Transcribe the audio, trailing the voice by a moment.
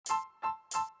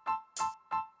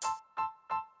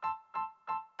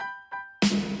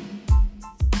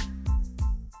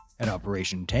At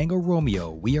Operation Tango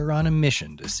Romeo, we are on a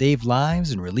mission to save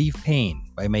lives and relieve pain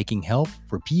by making help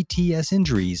for PTS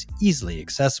injuries easily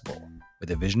accessible, with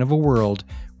a vision of a world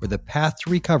where the path to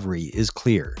recovery is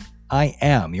clear. I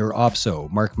am your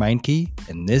OPSO, Mark Meinke,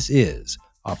 and this is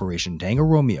Operation Tango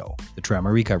Romeo, the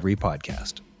Trauma Recovery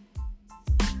Podcast.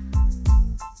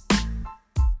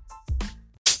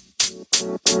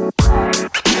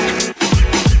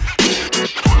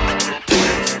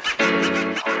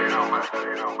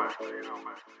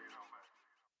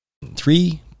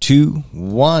 Three, two,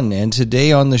 one. And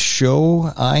today on the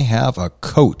show, I have a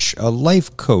coach, a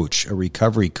life coach, a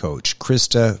recovery coach,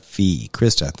 Krista Fee.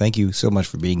 Krista, thank you so much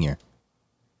for being here.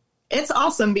 It's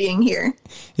awesome being here.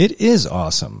 It is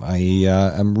awesome.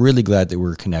 I'm really glad that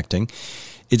we're connecting.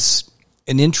 It's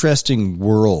an interesting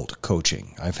world,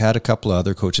 coaching. I've had a couple of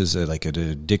other coaches, like an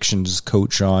addictions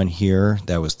coach on here.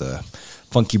 That was the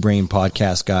Funky Brain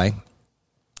podcast guy.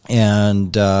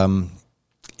 And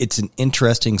it's an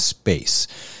interesting space.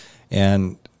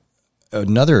 And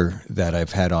another that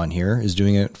I've had on here is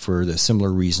doing it for the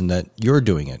similar reason that you're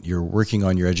doing it. You're working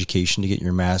on your education to get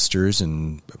your master's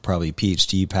and probably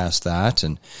PhD past that.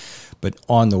 But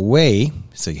on the way,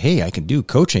 it's like, hey, I can do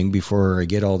coaching before I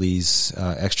get all these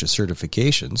extra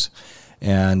certifications.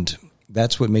 And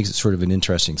that's what makes it sort of an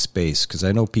interesting space, because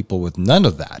I know people with none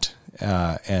of that,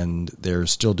 and they're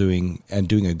still doing a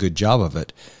good job of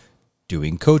it,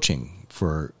 doing coaching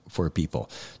for people.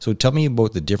 So tell me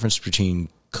about the difference between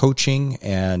coaching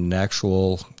and an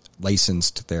actual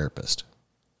licensed therapist.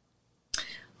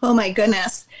 Oh my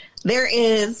goodness. There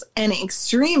is an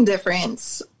extreme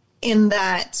difference in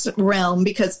that realm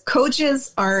because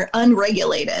coaches are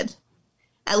unregulated,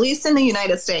 at least in the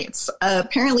United States.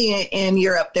 Apparently in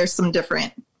Europe, there's some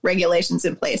different regulations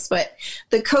in place, but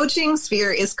the coaching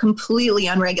sphere is completely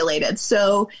unregulated.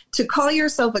 So to call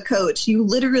yourself a coach, you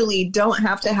literally don't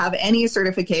have to have any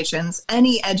certifications,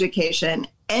 any education,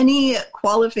 any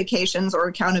qualifications or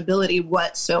accountability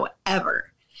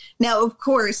whatsoever. Now, of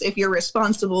course, if you're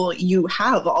responsible, you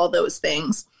have all those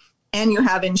things and you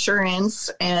have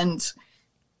insurance and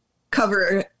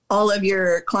cover all of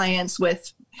your clients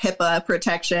with HIPAA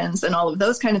protections and all of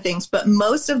those kind of things. But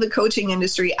most of the coaching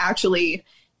industry actually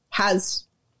has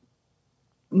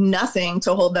nothing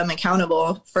to hold them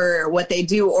accountable for what they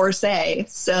do or say.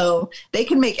 So they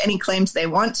can make any claims they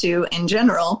want to in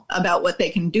general about what they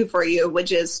can do for you,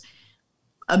 which is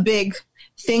a big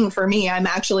thing for me. I'm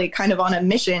actually kind of on a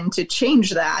mission to change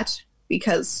that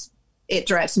because it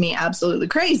drives me absolutely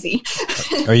crazy.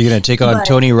 Are you going to take on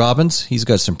Tony Robbins? He's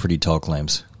got some pretty tall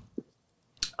claims.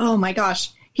 Oh my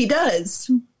gosh, he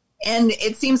does. And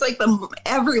it seems like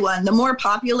the more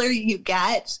popular you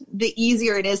get, the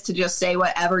easier it is to just say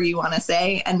whatever you want to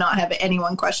say and not have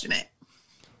anyone question it.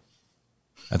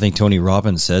 I think Tony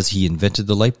Robbins says he invented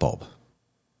the light bulb.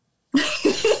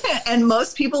 And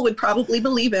most people would probably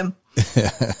believe him.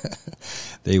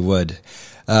 They would.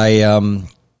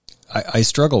 I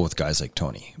struggle with guys like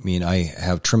Tony. I mean, I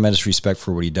have tremendous respect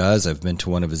for what he does. I've been to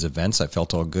one of his events. I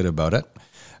felt all good about it.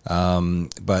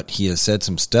 But he has said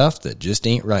some stuff that just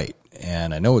ain't right.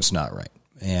 And I know it's not right.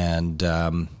 And,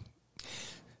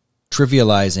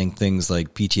 trivializing things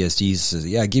like PTSD says,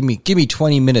 yeah, give me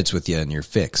 20 minutes with you and you're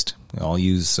fixed. I'll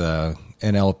use,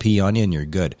 NLP on you and you're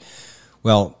good.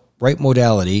 Well, right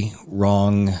modality,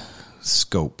 wrong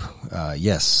scope.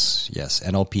 Yes.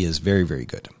 NLP is very, very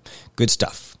good. Good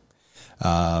stuff.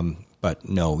 But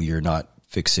no, you're not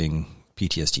fixing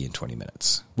PTSD in 20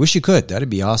 minutes. Wish you could. That'd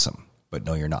be awesome. But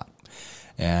no, you're not.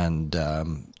 And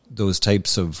those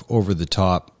types of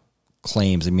over-the-top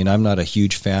claims, I mean, I'm not a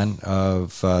huge fan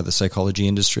of the psychology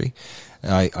industry.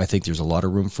 I think there's a lot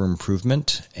of room for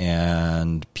improvement,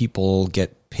 and people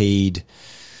get paid.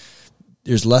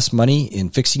 There's less money in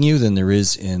fixing you than there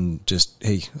is in just,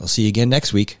 hey, I'll see you again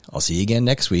next week. I'll see you again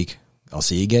next week. I'll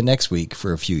see you again next week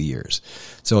for a few years.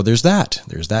 So there's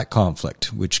that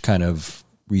conflict, which kind of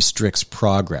restricts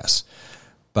progress.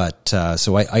 But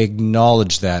so I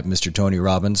acknowledge that, Mr. Tony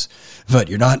Robbins, but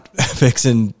you're not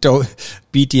fixing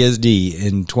PTSD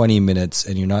in 20 minutes,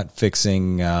 and you're not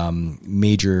fixing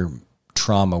major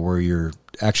trauma where you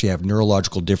actually have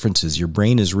neurological differences. Your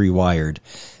brain is rewired.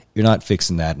 You're not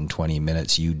fixing that in 20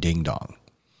 minutes, you ding-dong.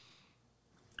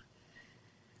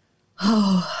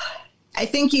 Oh, I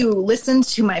think you listened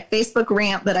to my Facebook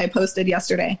rant that I posted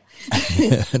yesterday.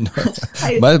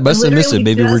 No, must have missed it.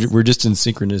 Maybe we're just in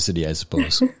synchronicity, I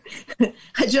suppose.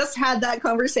 I just had that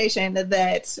conversation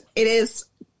that it is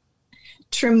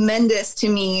tremendous to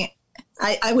me.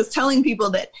 I was telling people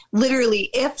that literally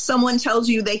if someone tells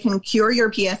you they can cure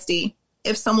your PSD,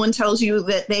 if someone tells you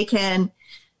that they can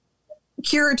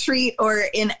cure, treat, or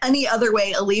in any other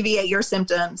way alleviate your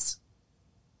symptoms,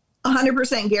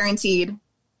 100% guaranteed,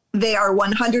 they are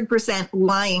 100%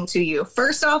 lying to you.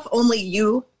 First off, only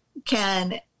you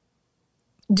can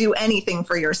do anything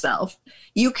for yourself.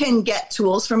 You can get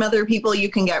tools from other people, you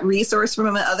can get resource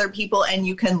from other people, and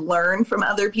you can learn from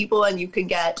other people, and you can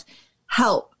get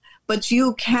help. But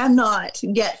you cannot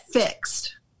get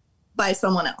fixed by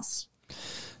someone else.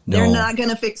 No. They're not going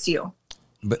to fix you.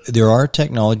 But there are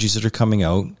technologies that are coming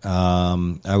out.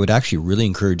 I would actually really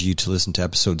encourage you to listen to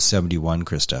episode 71,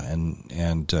 Krista,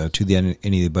 and to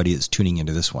anybody that's tuning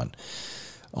into this one.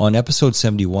 On episode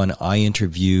 71, I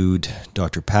interviewed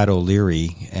Dr. Pat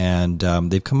O'Leary, and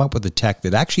they've come up with a tech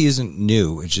that actually isn't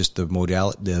new. It's just the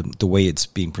modality, the way it's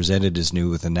being presented is new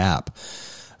with an app.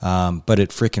 But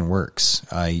it freaking works.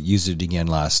 I used it again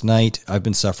last night. I've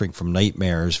been suffering from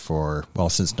nightmares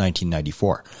since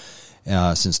 1994,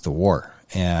 since the war.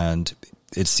 And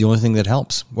it's the only thing that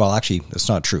helps. Well, actually, that's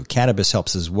not true. Cannabis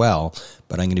helps as well,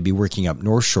 but I'm going to be working up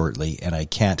north shortly, and I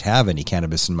can't have any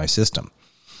cannabis in my system.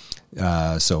 So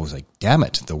I was like, damn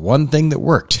it, the one thing that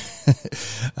worked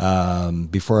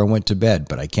before I went to bed,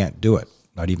 but I can't do it,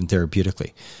 not even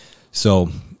therapeutically. So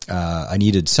I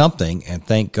needed something, and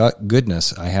thank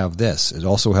goodness I have this. It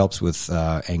also helps with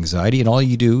anxiety, and all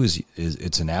you do is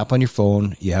it's an app on your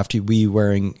phone. You have to be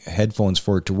wearing headphones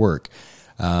for it to work.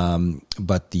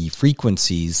 But the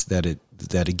frequencies that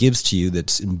it gives to you,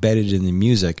 that's embedded in the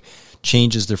music,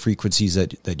 changes the frequencies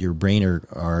that your brain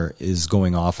is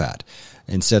going off at.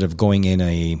 Instead of going in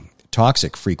a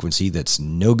toxic frequency that's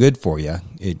no good for you,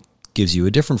 it gives you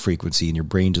a different frequency, and your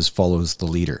brain just follows the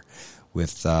leader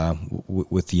with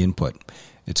the input.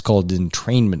 It's called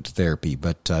entrainment therapy,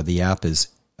 but the app is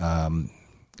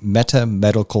Meta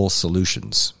Medical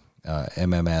Solutions.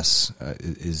 MMS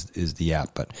is the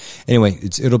app. But anyway,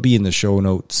 it'll be in the show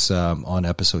notes on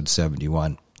episode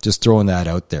 71. Just throwing that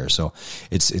out there. So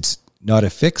it's not a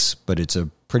fix, but it's a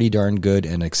pretty darn good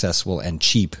and accessible and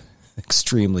cheap,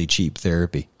 extremely cheap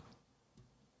therapy.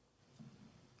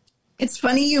 It's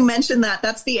funny you mentioned that.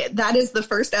 That is the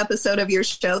first episode of your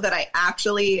show that I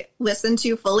actually listened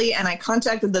to fully, and I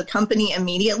contacted the company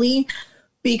immediately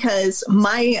because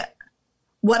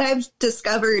what I've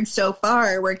discovered so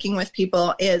far working with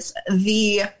people is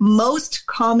the most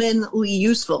commonly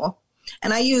useful.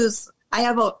 And I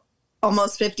have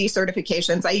almost 50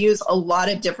 certifications. I use a lot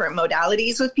of different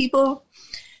modalities with people.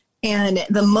 And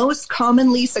the most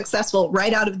commonly successful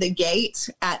right out of the gate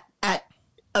at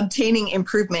obtaining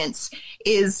improvements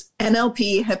is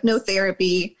NLP,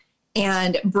 hypnotherapy,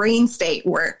 and brain state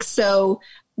work. So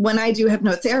when I do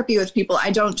hypnotherapy with people,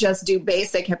 I don't just do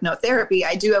basic hypnotherapy.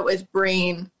 I do it with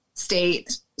brain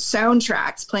state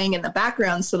soundtracks playing in the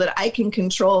background so that I can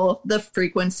control the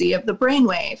frequency of the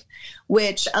brainwave,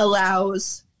 which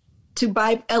allows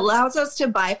us to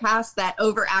bypass that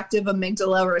overactive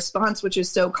amygdala response, which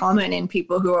is so common in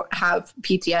people who have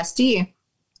PTSD.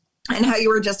 And how you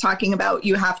were just talking about,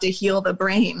 you have to heal the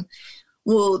brain.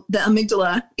 Well, the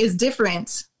amygdala is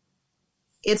different.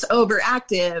 It's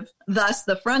overactive. Thus,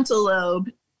 the frontal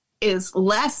lobe is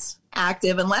less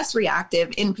active and less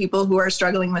reactive in people who are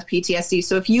struggling with PTSD.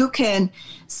 So if you can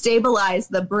stabilize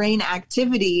the brain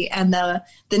activity and the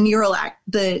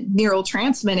neural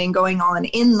transmitting going on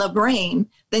in the brain,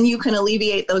 then you can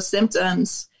alleviate those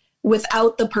symptoms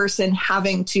without the person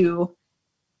having to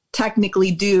technically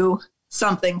do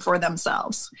something for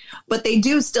themselves. But they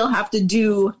do still have to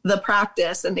do the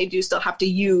practice, and they do still have to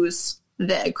use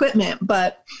the equipment.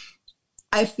 But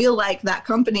I feel like that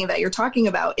company that you're talking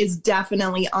about is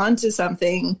definitely onto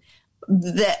something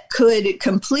that could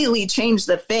completely change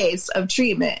the face of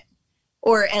treatment,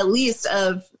 or at least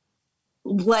of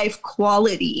life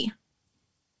quality.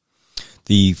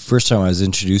 The first time I was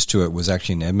introduced to it was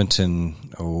actually in Edmonton,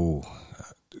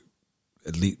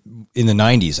 at least in the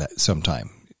 90s sometime.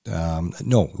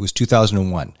 No, it was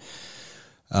 2001.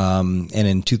 And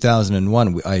in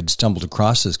 2001, I had stumbled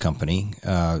across this company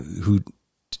who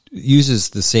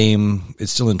uses the same,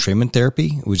 it's still entrainment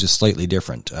therapy. It was just slightly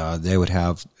different. They would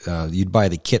have, you'd buy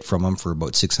the kit from them for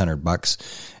about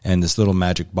 $600 and this little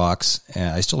magic box.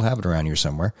 I still have it around here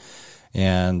somewhere.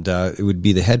 And it would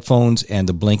be the headphones and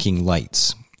the blinking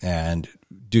lights. And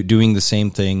doing the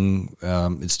same thing,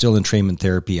 it's still entrainment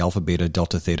therapy, alpha, beta,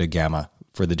 delta, theta, gamma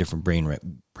for the different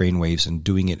brain waves, and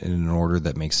doing it in an order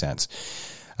that makes sense.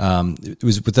 It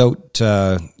was without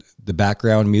the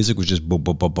background music, was just boop,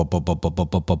 boop, boop, boop, boop, boop, boop,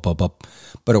 boop, boop, boop, boop.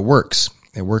 But it works.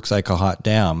 It works like a hot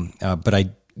damn. But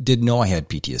I didn't know I had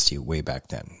PTSD way back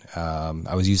then.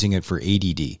 I was using it for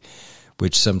ADD,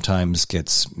 which sometimes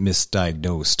gets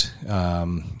misdiagnosed.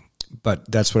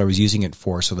 But that's what I was using it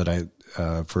for, so that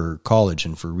for college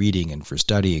and for reading and for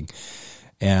studying.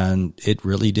 And it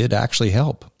really did actually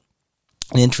help.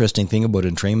 An interesting thing about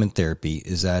entrainment therapy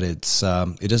is that it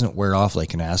doesn't wear off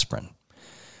like an aspirin.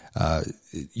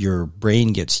 Your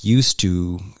brain gets used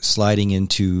to sliding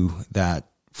into that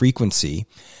frequency,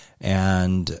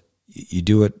 and you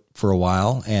do it for a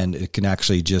while, and it can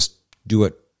actually just do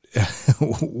it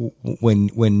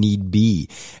when need be,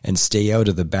 and stay out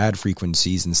of the bad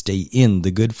frequencies and stay in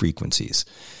the good frequencies.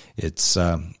 It's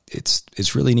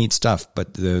really neat stuff.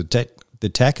 But the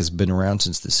tech has been around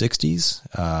since the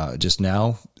 60s, just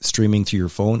now streaming through your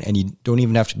phone, and you don't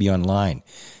even have to be online.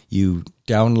 You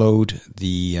download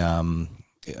the,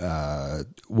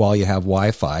 while you have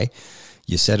Wi-Fi,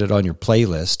 you set it on your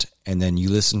playlist, and then you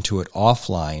listen to it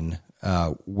offline,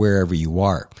 wherever you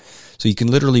are. So you can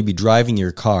literally be driving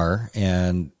your car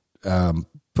and,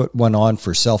 put one on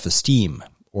for self-esteem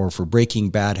or for breaking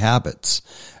bad habits.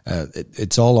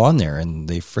 It's all on there, and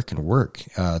they frickin' work.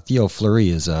 Theo Fleury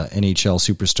is a NHL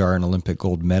superstar and Olympic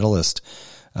gold medalist.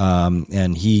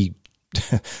 And he,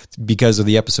 because of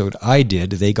the episode I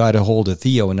did, they got a hold of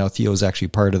Theo, and now Theo's actually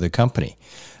part of the company.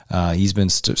 He's been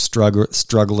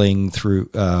struggling through,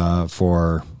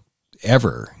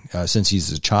 forever, since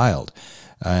he's a child,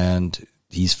 and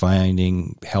he's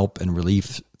finding help and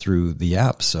relief through the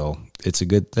app. So it's a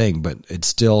good thing, but it's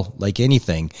still like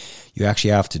anything. You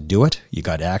actually have to do it. You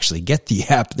got to actually get the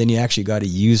app. Then you actually got to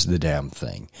use the damn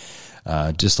thing.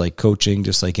 Just like coaching,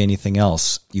 just like anything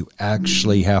else, you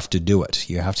actually have to do it.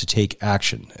 You have to take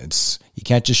action. You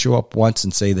can't just show up once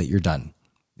and say that you're done.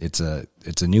 It's a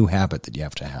new habit that you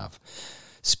have to have.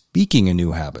 Speaking of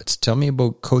new habits, tell me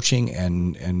about coaching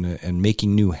and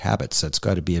making new habits. That's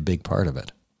got to be a big part of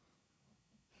it.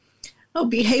 Oh,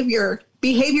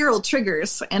 behavioral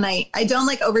triggers. And I don't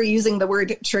like overusing the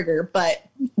word trigger, but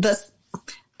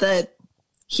the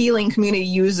healing community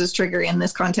uses trigger in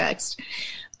this context.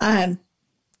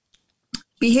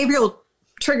 Behavioral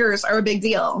triggers are a big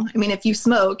deal. I mean, if you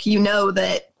smoke, you know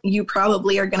that you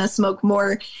probably are going to smoke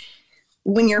more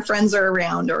when your friends are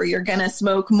around, or you're going to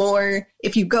smoke more.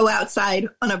 If you go outside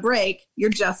on a break, you're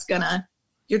just going to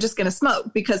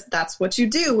smoke, because that's what you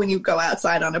do when you go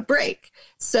outside on a break.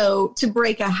 So to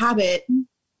break a habit,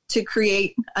 to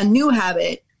create a new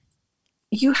habit,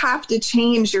 you have to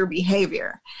change your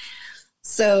behavior.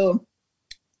 So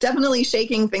definitely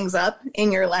shaking things up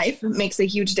in your life makes a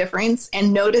huge difference.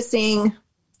 And noticing,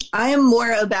 I am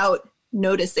more about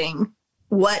noticing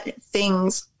what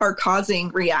things are causing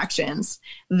reactions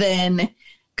than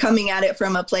coming at it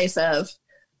from a place of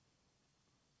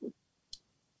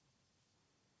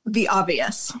the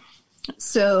obvious.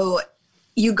 So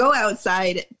you go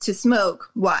outside to smoke.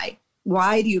 Why?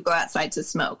 Why do you go outside to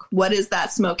smoke? What is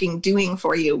that smoking doing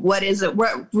for you? What is it?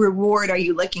 What reward are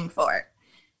you looking for?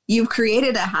 You've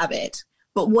created a habit,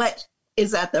 but what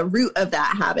is at the root of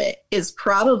that habit is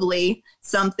probably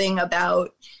something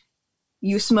about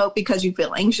you smoke because you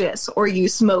feel anxious, or you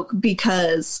smoke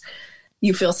because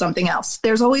you feel something else.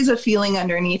 There's always a feeling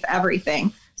underneath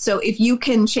everything. So if you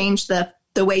can change the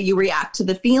way you react to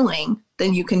the feeling,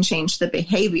 then you can change the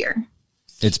behavior.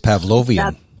 It's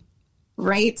Pavlovian.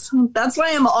 Right? That's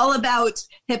why I'm all about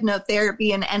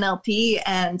hypnotherapy and NLP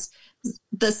and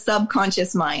the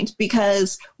subconscious mind,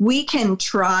 because we can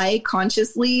try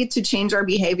consciously to change our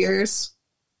behaviors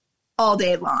all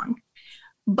day long.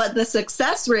 But the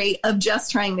success rate of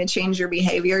just trying to change your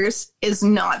behaviors is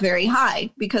not very high,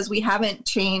 because we haven't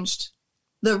changed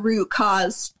the root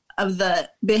cause of the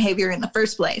behavior in the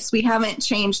first place. We haven't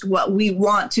changed what we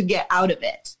want to get out of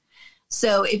it.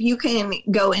 So if you can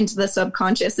go into the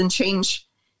subconscious and change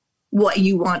what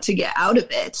you want to get out of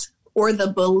it, or the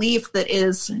belief that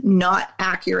is not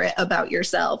accurate about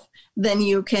yourself, then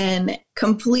you can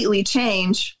completely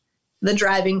change the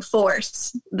driving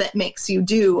force that makes you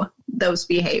do those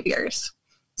behaviors.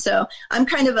 So I'm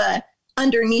kind of a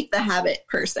underneath the habit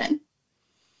person.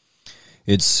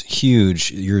 It's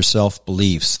huge. Your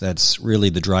self-beliefs, that's really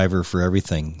the driver for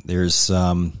everything. There's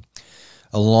a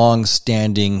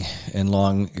long-standing and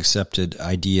long-accepted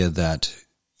idea that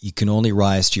you can only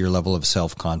rise to your level of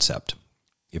self-concept.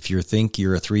 If you think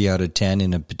you're a 3 out of 10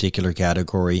 in a particular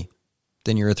category,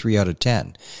 then you're a 3 out of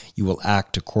 10. You will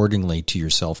act accordingly to your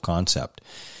self-concept.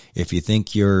 If you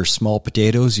think you're small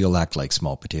potatoes, you'll act like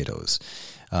small potatoes.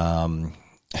 I've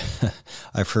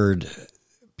heard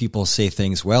people say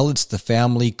things, well, it's the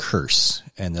family curse,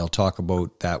 and they'll talk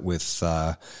about that with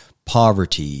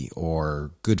poverty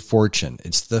or good fortune.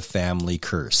 It's the family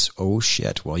curse. Oh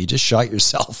shit. Well, you just shot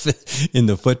yourself in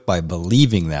the foot by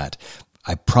believing that.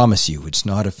 I promise you, it's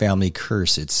not a family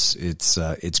curse.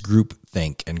 It's group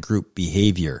think and group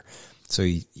behavior. So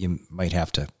you might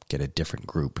have to get a different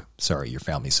group. Sorry, your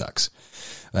family sucks.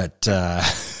 But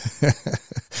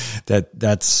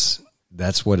that's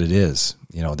what it is.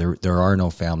 You know, there are no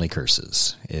family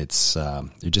curses. It's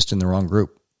you're just in the wrong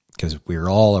group, because we're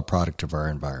all a product of our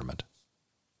environment.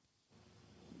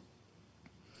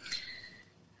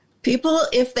 People,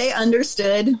 if they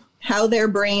understood how their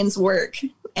brains work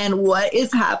and what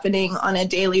is happening on a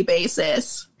daily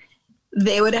basis,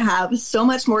 they would have so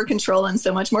much more control and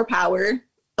so much more power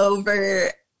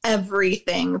over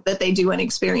everything that they do and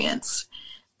experience.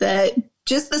 That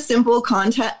just the simple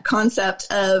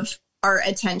concept of our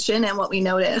attention and what we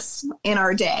notice in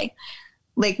our day,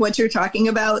 like what you're talking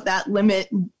about, that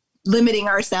limiting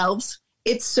ourselves,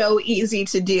 it's so easy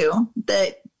to do.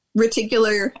 That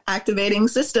reticular activating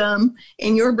system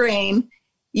in your brain,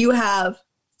 you have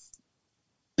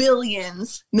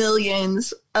billions,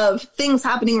 millions of things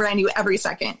happening around you every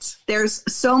second. There's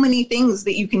so many things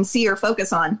that you can see or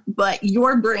focus on, but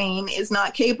your brain is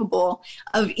not capable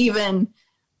of even,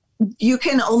 you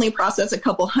can only process a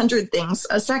couple hundred things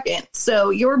a second.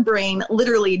 So your brain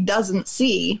literally doesn't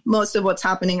see most of what's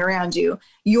happening around you.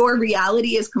 Your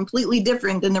reality is completely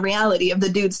different than the reality of the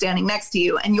dude standing next to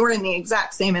you, and you're in the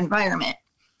exact same environment.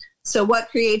 So what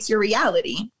creates your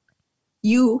reality?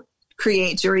 You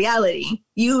create your reality.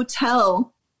 You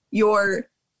tell your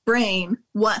brain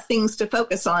what things to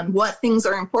focus on, what things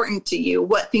are important to you,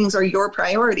 what things are your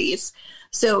priorities.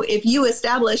 So if you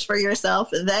establish for yourself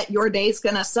that your day's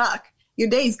going to suck, your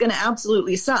day's going to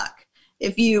absolutely suck.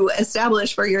 If you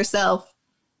establish for yourself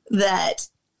that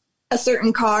a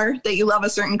certain car, that you love a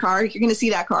certain car, you're going to see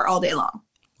that car all day long.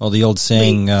 Well, the old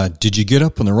saying, did you get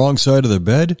up on the wrong side of the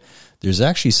bed? There's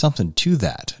actually something to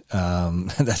that.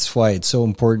 That's why it's so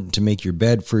important to make your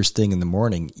bed first thing in the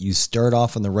morning. You start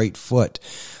off on the right foot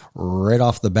right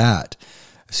off the bat.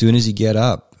 As soon as you get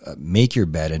up, make your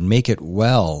bed and make it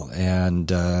well,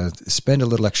 and spend a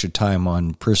little extra time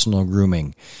on personal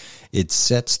grooming. It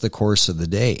sets the course of the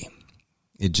day.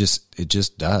 It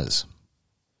just does.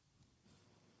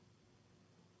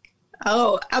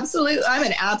 Oh, absolutely. I'm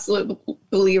an absolute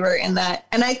believer in that.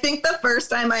 And I think the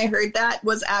first time I heard that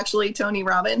was actually Tony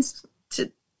Robbins,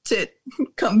 to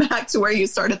come back to where you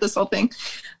started this whole thing.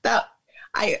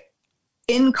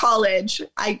 In college,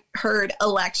 I heard a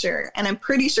lecture, and I'm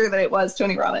pretty sure that it was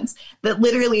Tony Robbins, that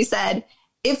literally said,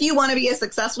 if you want to be a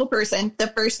successful person, the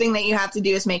first thing that you have to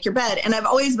do is make your bed. And I've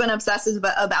always been obsessive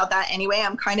about that anyway.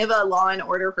 I'm kind of a law and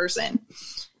order person.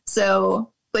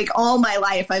 So like all my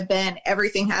life, I've been,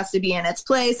 everything has to be in its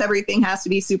place. Everything has to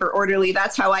be super orderly.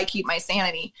 That's how I keep my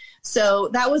sanity. So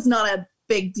that was not a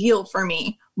big deal for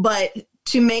me. But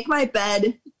to make my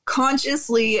bed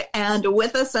consciously and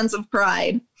with a sense of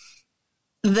pride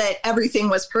that everything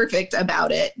was perfect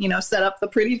about it, you know, set up the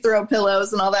pretty throw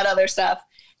pillows and all that other stuff.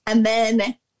 And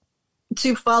then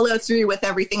to follow through with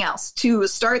everything else, to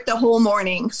start the whole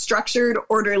morning structured,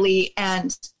 orderly,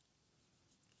 and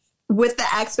with the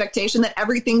expectation that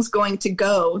everything's going to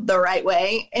go the right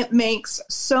way, it makes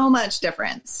so much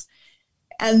difference.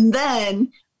 And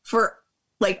then for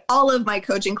like all of my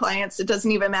coaching clients, it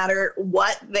doesn't even matter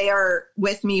what they are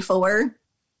with me for.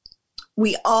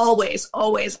 We always,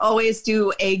 always, always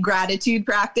do a gratitude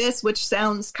practice, which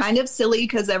sounds kind of silly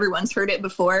because everyone's heard it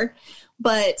before.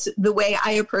 But the way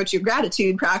I approach your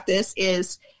gratitude practice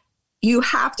is you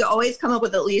have to always come up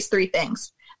with at least 3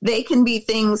 things. They can be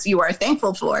things you are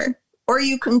thankful for, or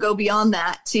you can go beyond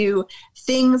that to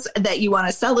things that you want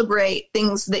to celebrate,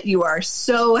 things that you are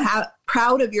so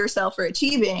proud of yourself for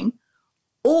achieving,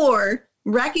 or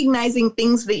recognizing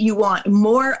things that you want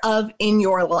more of in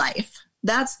your life.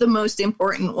 That's the most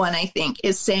important one, I think,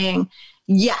 is saying,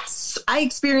 yes, I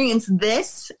experienced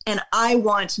this and I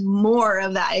want more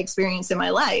of that experience in my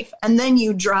life. And then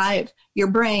you drive your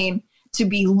brain to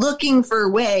be looking for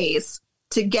ways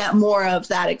to get more of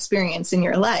that experience in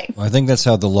your life. Well, I think that's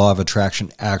how the law of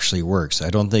attraction actually works. I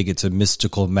don't think it's a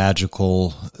mystical,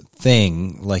 magical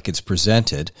thing like it's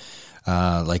presented.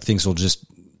 Like things will just,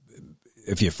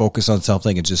 if you focus on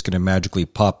something, it's just going to magically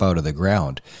pop out of the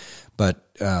ground. But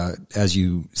as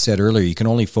you said earlier, you can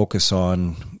only focus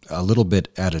on a little bit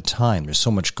at a time. There's so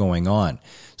much going on.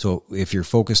 So if you're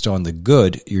focused on the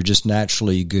good, you're just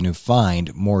naturally going to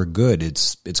find more good.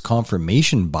 It's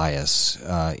confirmation bias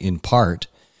in part.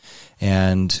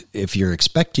 And if you're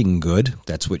expecting good,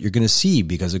 that's what you're going to see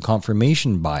because of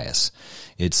confirmation bias.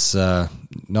 It's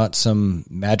not some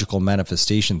magical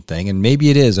manifestation thing. And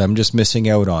maybe it is. I'm just missing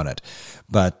out on it.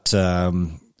 But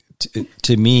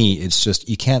to me, it's just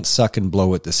you can't suck and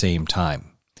blow at the same time.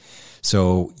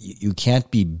 So you can't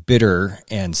be bitter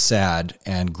and sad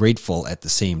and grateful at the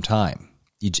same time.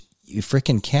 You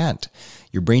freaking can't.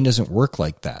 Your brain doesn't work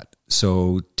like that.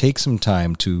 So take some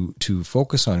time to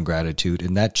focus on gratitude,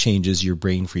 and that changes your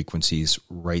brain frequencies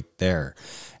right there.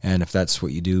 And if that's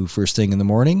what you do first thing in the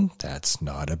morning, that's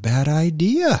not a bad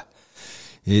idea.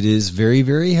 It is very,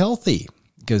 very healthy,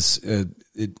 because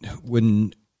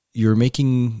when you're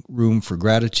making room for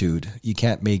gratitude, you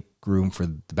can't make room for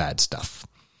the bad stuff.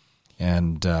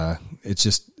 And it's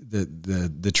just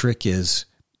the trick is,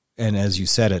 and as you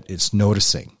said it, it's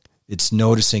noticing. It's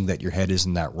noticing that your head is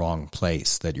in that wrong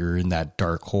place, that you're in that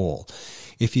dark hole.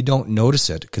 If you don't notice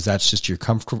it, because that's just your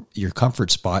comfort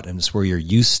spot, and it's where you're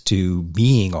used to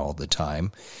being all the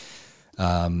time,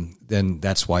 then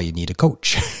that's why you need a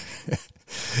coach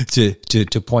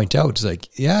to point out. It's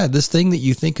like, yeah, this thing that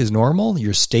you think is normal,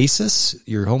 your stasis,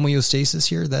 your homeostasis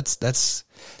here, that's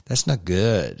not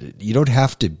good. You don't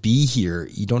have to be here.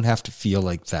 You don't have to feel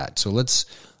like that. So let's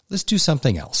do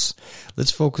something else.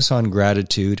 Let's focus on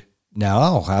gratitude.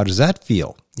 Now, how does that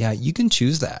feel? Yeah, you can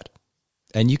choose that,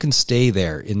 and you can stay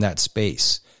there in that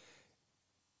space.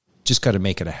 Just got to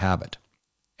make it a habit,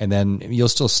 and then you'll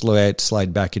still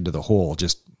slide back into the hole,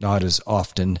 just not as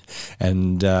often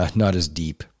and not as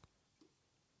deep.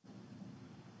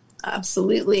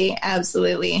 Absolutely.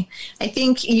 Absolutely. I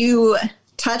think you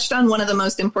touched on one of the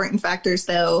most important factors,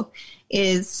 though,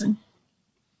 is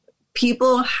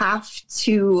people have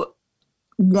to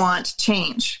want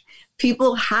change.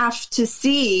 People have to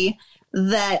see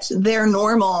that their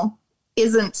normal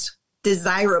isn't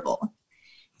desirable.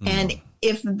 And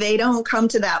if they don't come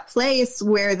to that place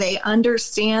where they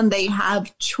understand they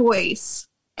have choice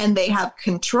and they have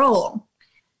control,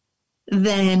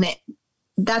 then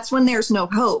that's when there's no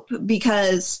hope,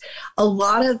 because a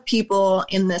lot of people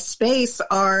in this space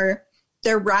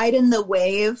they're riding the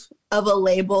wave of a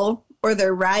label, or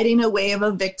they're riding a wave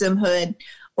of victimhood,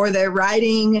 or they're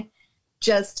riding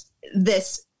just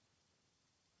this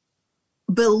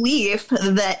belief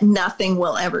that nothing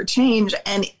will ever change.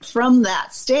 And from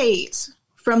that state,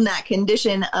 from that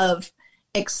condition of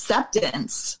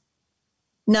acceptance,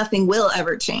 nothing will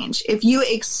ever change. If you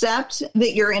accept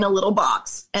that you're in a little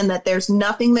box and that there's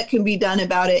nothing that can be done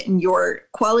about it, and your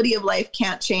quality of life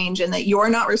can't change, and that you're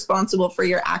not responsible for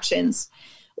your actions,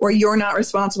 or you're not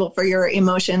responsible for your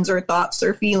emotions or thoughts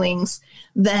or feelings,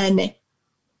 then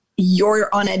you're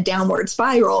on a downward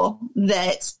spiral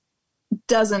that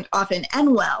doesn't often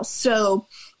end well. So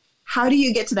how do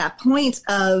you get to that point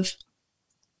of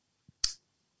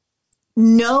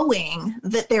knowing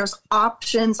that there's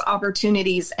options,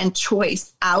 opportunities, and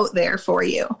choice out there for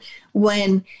you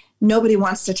when nobody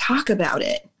wants to talk about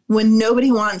it, when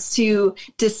nobody wants to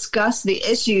discuss the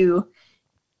issue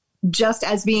just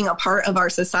as being a part of our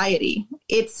society?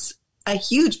 It's a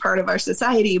huge part of our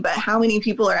society, but how many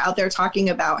people are out there talking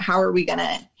about how are we going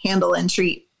to handle and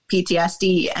treat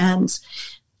PTSD and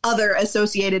other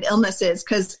associated illnesses?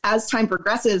 Because as time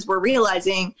progresses, we're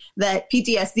realizing that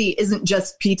PTSD isn't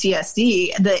just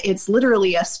PTSD, that it's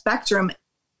literally a spectrum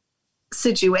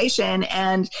situation.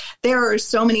 And there are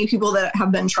so many people that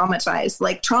have been traumatized.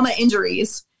 Like, trauma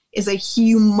injuries is a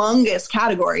humongous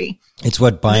category. It's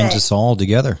what binds us all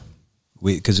together.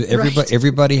 Because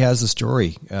everybody has a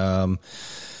story.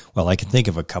 Well, I can think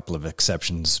of a couple of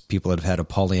exceptions. People that have had a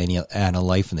Pollyanna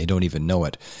life and they don't even know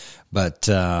it. But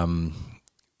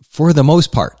for the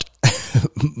most part,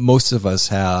 most of us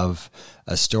have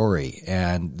a story.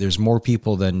 And there's more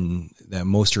people than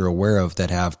most are aware of that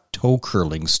have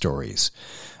toe-curling stories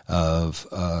of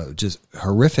just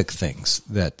horrific things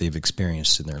that they've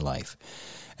experienced in their life.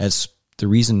 That's the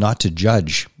reason not to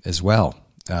judge as well.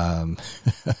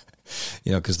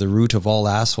 Because the root of all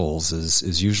assholes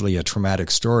is usually a traumatic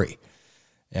story.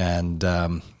 And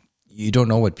you don't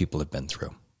know what people have been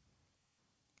through.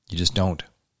 You just don't.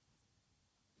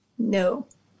 No.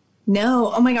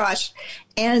 Oh my gosh.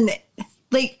 And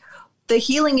like, the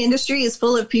healing industry is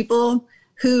full of people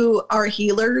who are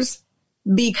healers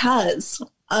because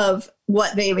of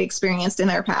what they've experienced in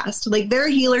their past. Like, they're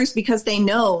healers because they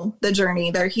know the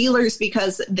journey. They're healers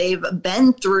because they've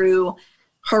been through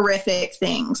horrific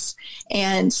things.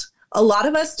 And a lot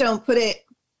of us don't put it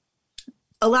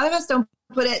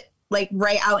like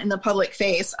right out in the public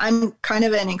face. I'm kind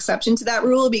of an exception to that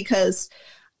rule, because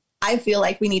I feel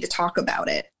like we need to talk about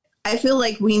it. I feel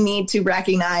like we need to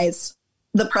recognize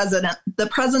the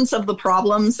presence of the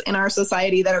problems in our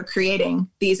society that are creating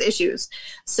these issues.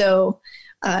 So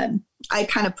I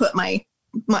kind of put I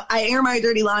air my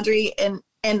dirty laundry, and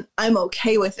I'm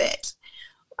okay with it.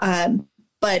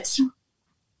 But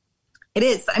it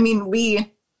is. I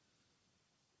mean,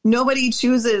 nobody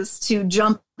chooses to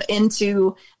jump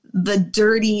into the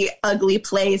dirty, ugly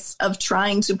place of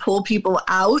trying to pull people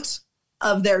out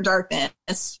of their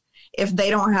darkness if they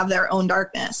don't have their own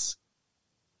darkness.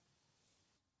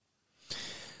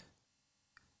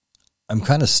 I'm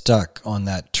kind of stuck on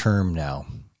that term now.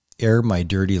 Air my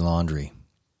dirty laundry.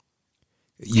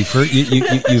 You've heard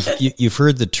you've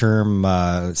heard the term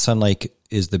sunlight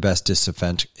is the best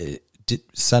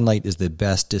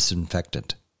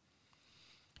disinfectant.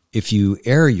 If you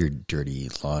air your dirty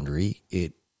laundry,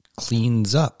 it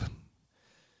cleans up.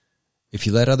 If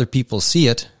you let other people see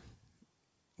it,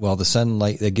 well, the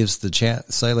sunlight that gives the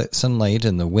sunlight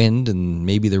and the wind and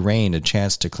maybe the rain a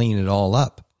chance to clean it all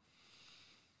up.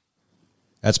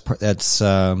 That's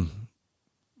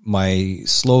my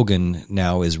slogan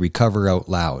now is recover out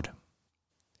loud.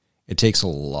 It takes a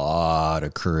lot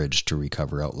of courage to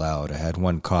recover out loud. I had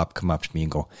one cop come up to me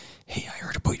and go, "Hey, I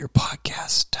heard about your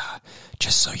podcast.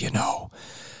 Just so you know,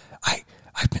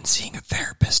 I've been seeing a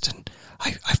therapist and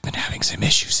I've been having some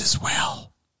issues as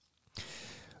well."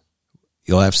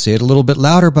 You'll have to say it a little bit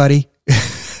louder, buddy.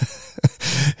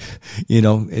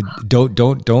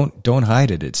 Don't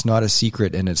hide it. It's not a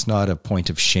secret and it's not a point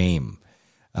of shame.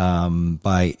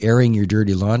 By airing your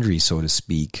dirty laundry, so to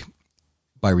speak,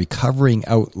 by recovering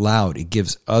out loud, it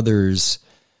gives others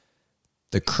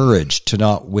the courage to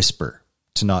not whisper,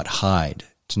 to not hide,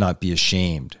 to not be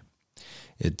ashamed.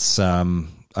 It's I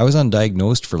was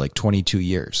undiagnosed for like 22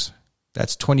 years.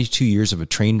 That's 22 years of a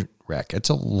train wreck. It's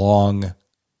a long,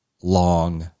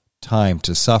 long time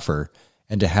to suffer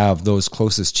and to have those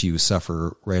closest to you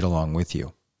suffer right along with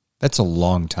you. That's a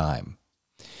long time.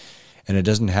 And it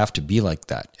doesn't have to be like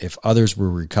that. If others were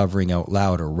recovering out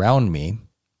loud around me,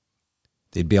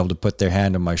 they'd be able to put their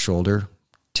hand on my shoulder,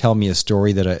 tell me a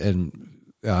story so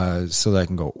that I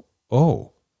can go,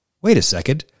 "Oh, wait a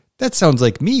second. That sounds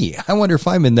like me. I wonder if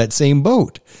I'm in that same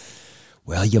boat."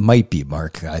 Well, you might be,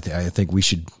 Mark. I think we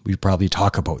probably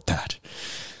talk about that.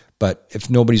 But if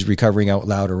nobody's recovering out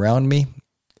loud around me,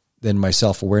 then my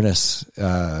self-awareness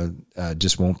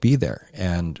just won't be there.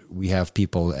 And we have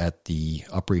people at the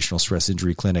Operational Stress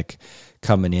Injury Clinic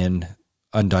coming in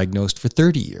undiagnosed for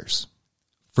 30 years,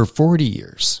 for 40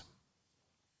 years.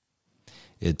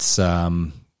 It's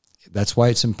that's why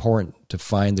it's important to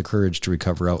find the courage to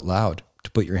recover out loud,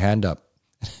 to put your hand up.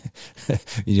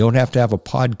 You don't have to have a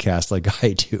podcast like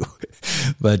I do,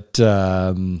 but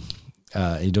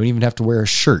you don't even have to wear a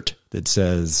shirt that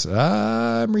says,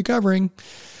 "I'm recovering."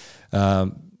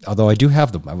 Although I do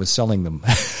have them, I was selling them,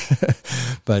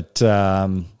 but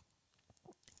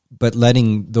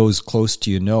letting those close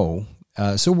to you know.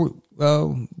 So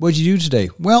what'd you do today?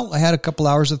 Well, I had a couple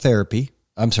hours of therapy.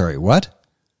 I'm sorry, what?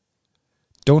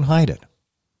 Don't hide it.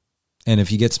 And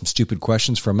if you get some stupid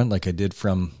questions from it, like I did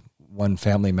from one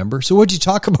family member, "So what'd you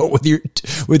talk about with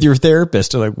your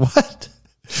therapist?" I'm like, "What?"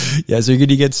 Yeah, so you're going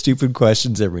to get stupid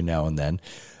questions every now and then,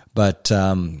 but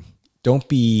don't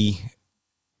be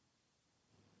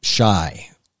shy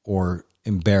or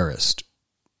embarrassed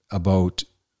about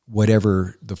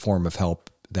whatever the form of help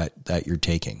that you're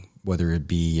taking, whether it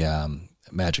be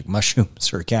magic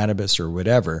mushrooms or cannabis or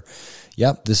whatever.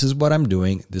 Yep, this is what I'm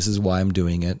doing. This is why I'm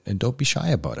doing it. And don't be shy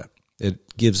about it.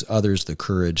 It gives others the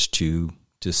courage to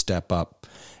step up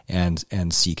and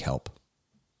seek help.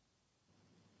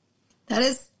 That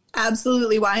is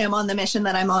absolutely why I'm on the mission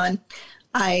that I'm on.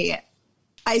 I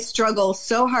struggle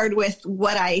so hard with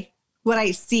what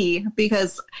I see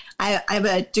because I have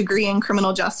a degree in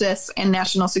criminal justice and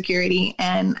national security,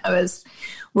 and I was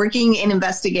working in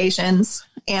investigations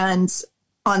and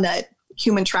on the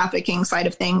human trafficking side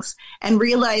of things, and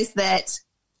realized that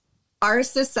our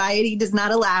society does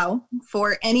not allow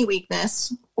for any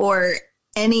weakness or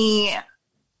any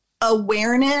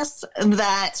awareness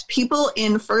that people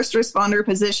in first responder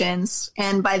positions,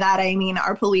 and by that I mean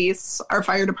our police, our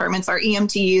fire departments, our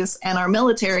EMTs, and our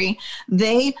military,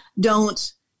 they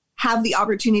don't have the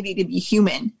opportunity to be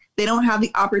human. They don't have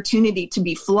the opportunity to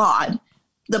be flawed.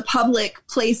 The public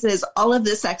places all of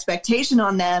this expectation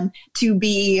on them to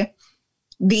be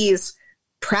these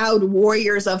proud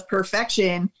warriors of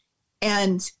perfection,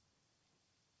 and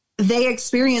they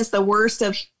experience the worst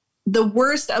of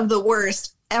the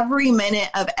worst every minute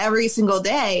of every single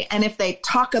day. And if they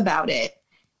talk about it,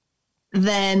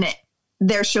 then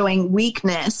they're showing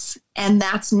weakness, and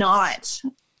that's not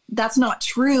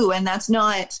true. And that's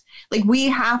not, like, we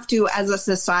have to, as a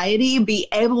society, be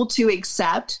able to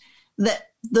accept that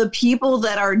the people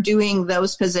that are doing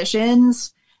those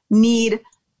positions need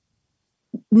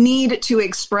to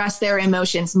express their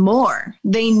emotions more.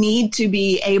 They need to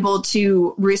be able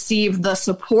to receive the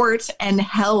support and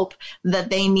help that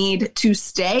they need to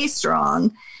stay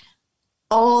strong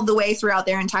all the way throughout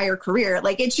their entire career.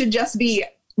 Like, it should just be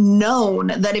known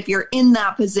that if you're in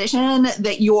that position,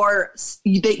 that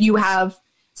you have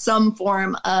some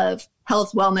form of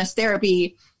health wellness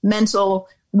therapy, mental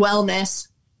wellness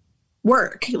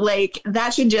work. Like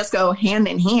that should just go hand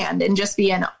in hand and just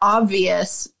be an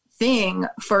obvious thing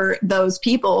for those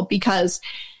people, because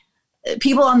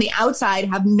people on the outside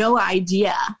have no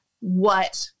idea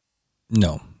what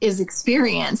is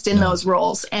experienced in those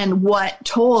roles and what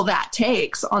toll that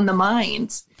takes on the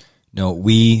mind. No,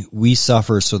 we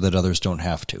suffer so that others don't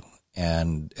have to.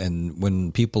 And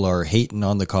when people are hating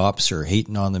on the cops or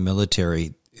hating on the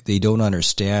military, they don't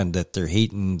understand that they're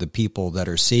hating the people that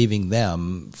are saving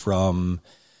them from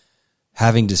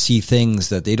having to see things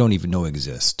that they don't even know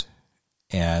exist.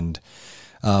 And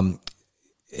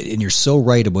you're so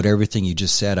right about everything you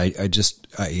just said.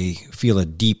 I feel a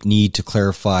deep need to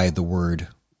clarify the word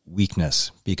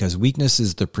weakness, because weakness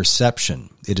is the perception.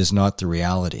 It is not the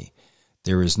reality.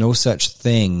 There is no such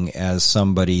thing as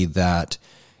somebody that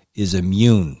is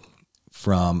immune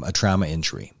from a trauma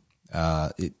injury.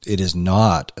 It is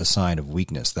not a sign of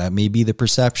weakness. That may be the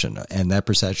perception, and that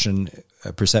perception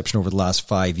over the last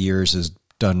 5 years has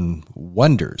done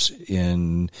wonders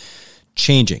in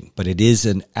changing, but it is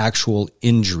an actual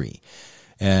injury.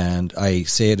 And I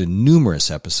say it in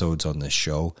numerous episodes on this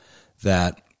show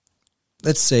that,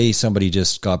 let's say somebody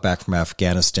just got back from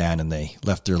Afghanistan and they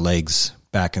left their legs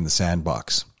back in the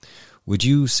sandbox. Would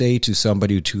you say to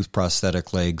somebody with tooth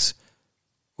prosthetic legs,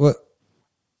 "What?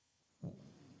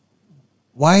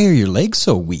 Why are your legs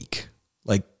so weak?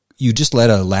 Like you just let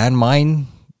a landmine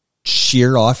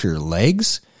shear off your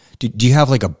legs? Do you have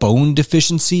like a bone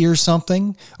deficiency or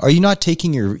something? Are you not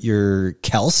taking your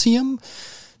calcium?"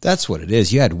 That's what it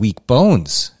is. You had weak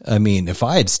bones. I mean, if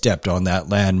I had stepped on that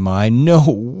landmine, no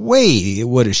way it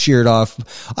would have sheared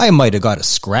off. I might have got a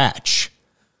scratch,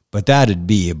 but that'd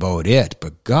be about it.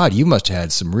 But God, you must have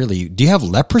had some really, do you have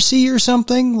leprosy or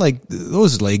something? Like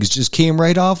those legs just came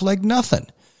right off like nothing.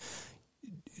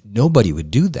 Nobody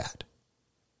would do that.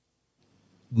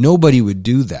 Nobody would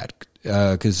do that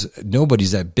because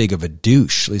nobody's that big of a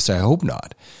douche. At least I hope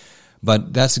not.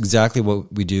 But that's exactly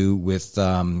what we do with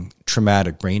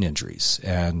traumatic brain injuries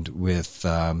and with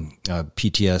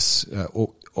PTS,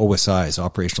 OSIs,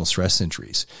 operational stress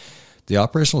injuries. The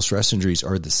operational stress injuries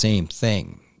are the same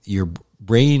thing. Your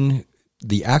brain,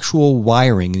 the actual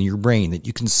wiring in your brain that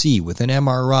you can see with an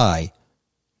MRI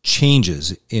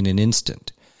changes in an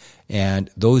instant. And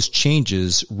those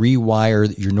changes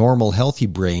rewire your normal healthy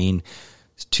brain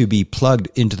to be plugged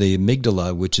into the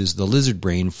amygdala, which is the lizard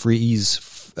brain, fight,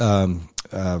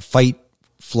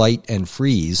 flight, and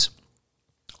freeze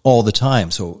all the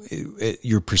time. So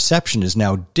your perception is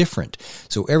now different.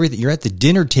 So everything, you're at the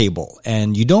dinner table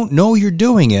and you don't know you're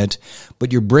doing it,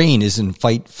 but your brain is in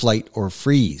fight, flight, or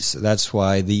freeze. That's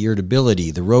why the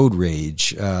irritability, the road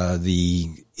rage, the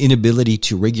inability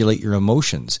to regulate your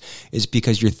emotions is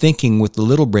because you're thinking with the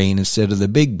little brain instead of the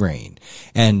big brain.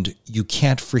 And you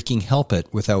can't freaking help it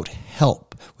without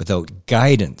help, without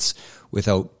guidance,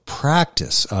 without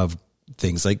practice of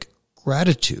things like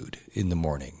gratitude in the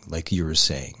morning, like you were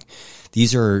saying.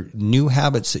 These are new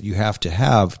habits that you have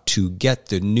to get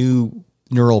the new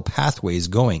neural pathways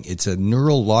going. It's a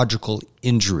neurological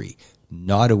injury,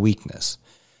 not a weakness.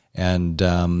 And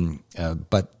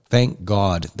but thank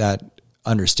God that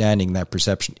understanding, that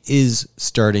perception is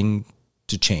starting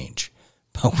to change.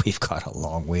 But we've got a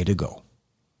long way to go.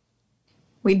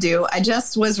 We do. I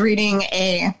just was reading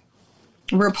a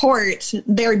report.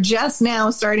 They're just now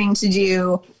starting to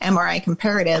do MRI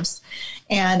comparatives,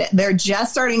 and they're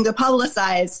just starting to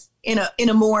publicize in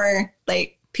a more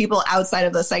like people outside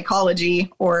of the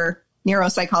psychology or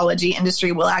neuropsychology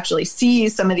industry will actually see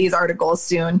some of these articles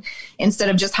soon, instead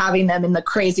of just having them in the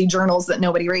crazy journals that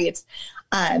nobody reads.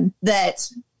 That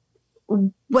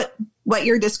what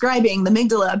you're describing, the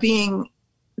amygdala being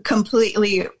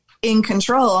completely in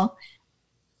control,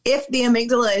 if the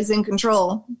amygdala is in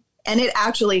control, and it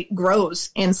actually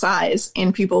grows in size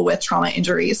in people with trauma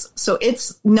injuries. So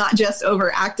it's not just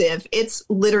overactive. It's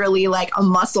literally like a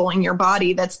muscle in your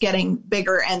body that's getting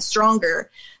bigger and stronger.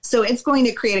 So it's going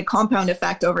to create a compound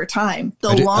effect over time.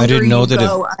 The longer you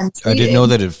go untreated, I didn't know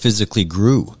that it physically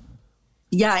grew.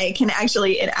 Yeah, it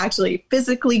actually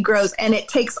physically grows, and it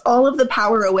takes all of the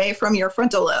power away from your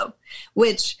frontal lobe,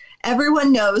 which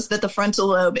everyone knows that the frontal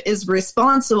lobe is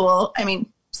responsible. I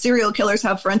mean, serial killers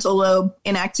have frontal lobe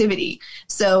inactivity.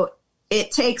 So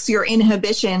it takes your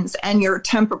inhibitions and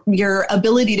your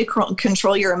ability to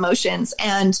control your emotions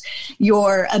and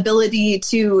your ability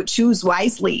to choose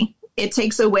wisely. It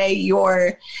takes away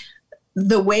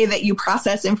the way that you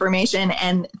process information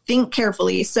and think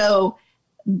carefully. So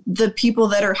the people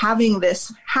that are having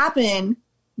this happen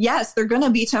yes, they're going to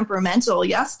be temperamental.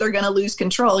 Yes, they're going to lose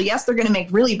control. Yes, they're going to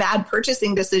make really bad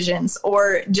purchasing decisions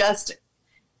or just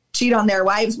cheat on their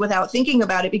wives without thinking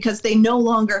about it because they no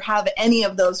longer have any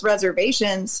of those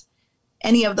reservations,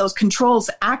 any of those controls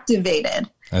activated.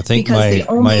 I think my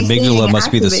amygdala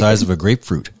must be the size of a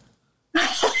grapefruit.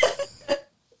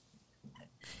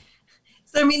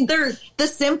 So, I mean, the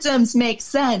symptoms make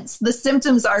sense. The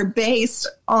symptoms are based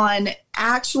on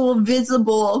actual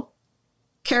visible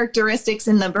characteristics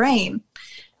in the brain.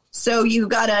 So you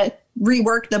got to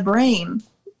rework the brain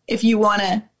if you want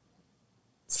to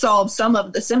solve some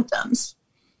of the symptoms.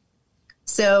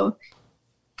 So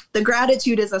the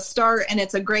gratitude is a start, and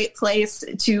it's a great place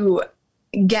to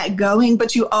get going,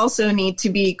 but you also need to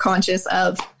be conscious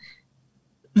of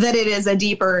that it is a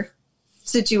deeper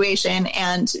situation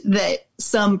and that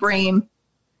some brain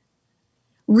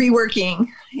reworking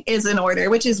is in order,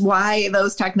 which is why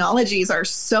those technologies are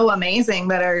so amazing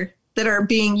that are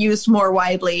being used more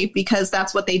widely, because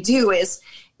that's what they do. Is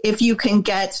if you can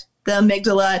get the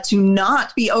amygdala to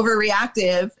not be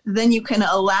overreactive, then you can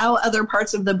allow other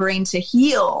parts of the brain to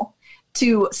heal,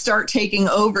 to start taking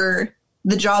over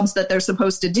the jobs that they're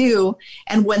supposed to do.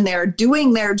 And when they're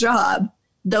doing their job,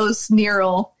 those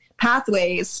neural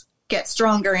pathways get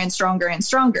stronger and stronger and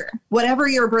stronger. Whatever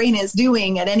your brain is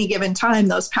doing at any given time,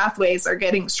 those pathways are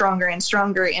getting stronger and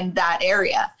stronger in that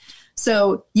area.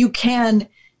 So you can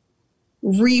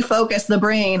refocus the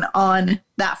brain on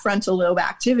that frontal lobe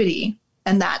activity.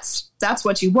 And that's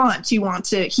what you want. You want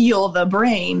to heal the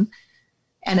brain,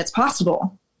 and it's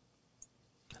possible.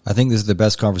 I think this is the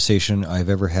best conversation I've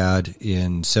ever had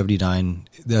in 79.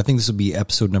 I think this will be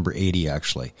episode number 80,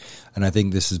 actually. And I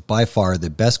think this is by far the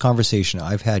best conversation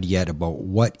I've had yet about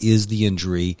what is the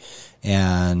injury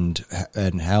and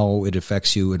how it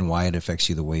affects you and why it affects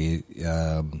you the way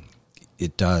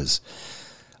it does.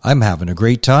 I'm having a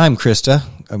great time, Krista.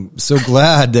 I'm so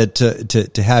glad that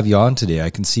to have you on today.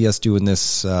 I can see us doing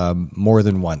this more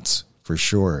than once, for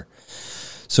sure.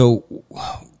 So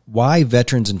why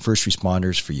veterans and first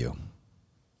responders for you?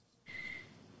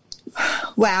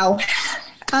 Wow.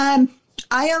 I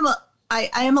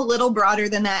am a little broader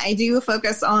than that. I do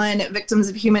focus on victims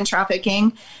of human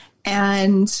trafficking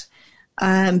and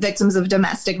victims of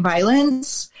domestic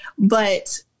violence,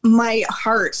 but my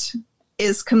heart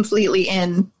is completely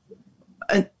in.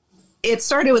 It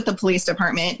started with the police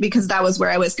department because that was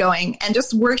where I was going, and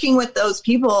just working with those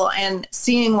people and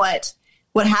seeing what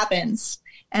happens.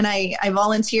 And I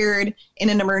volunteered in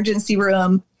an emergency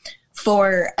room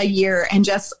for a year, and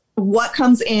just what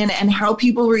comes in and how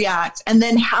people react, and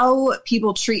then how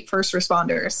people treat first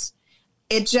responders.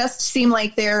 It just seemed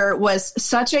like there was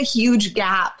such a huge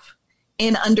gap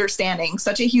in understanding,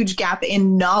 such a huge gap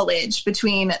in knowledge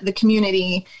between the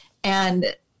community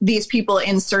and these people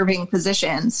in serving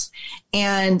positions.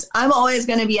 And I'm always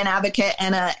going to be an advocate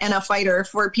and a fighter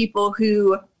for people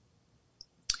who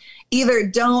either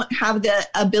don't have the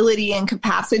ability and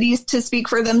capacities to speak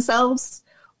for themselves,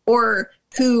 or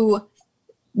who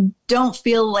don't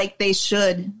feel like they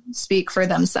should speak for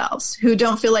themselves, who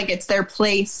don't feel like it's their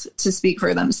place to speak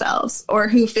for themselves, or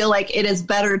who feel like it is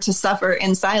better to suffer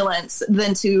in silence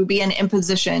than to be an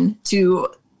imposition to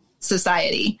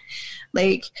society.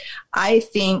 Like, I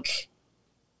think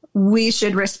we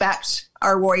should respect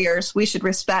our warriors. We should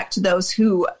respect those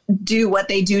who do what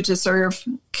they do to serve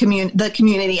the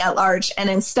community at large. And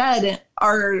instead,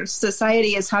 our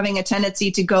society is having a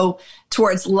tendency to go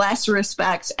towards less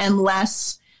respect and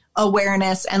less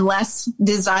awareness and less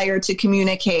desire to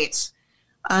communicate.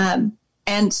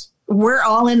 And we're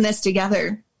all in this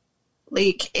together.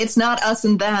 Like, it's not us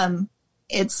and them.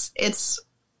 It's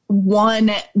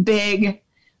one big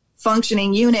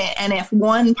functioning unit. And if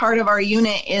one part of our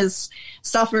unit is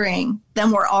suffering, then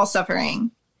we're all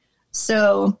suffering.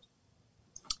 So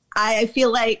I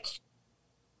feel like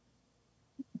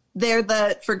they're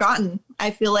the forgotten. I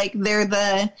feel like they're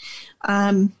the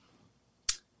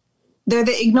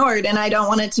ignored, and I don't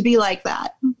want it to be like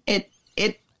that. It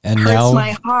hurts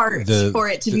my heart for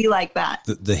it to be like that.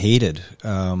 The hated.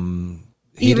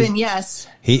 Even, yes.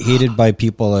 Hated by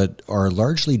people that are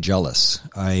largely jealous.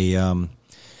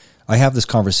 I have this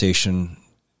conversation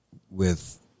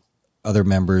with other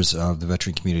members of the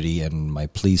veteran community and my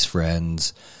police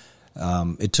friends.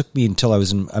 It took me until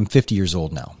I'm 50 years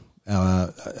old now.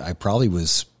 I probably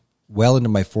was well into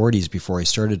my 40s before I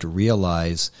started to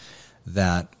realize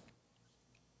that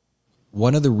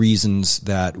one of the reasons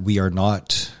that we are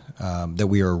not, that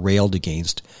we are railed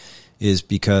against is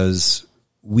because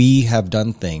we have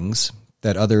done things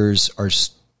that others are,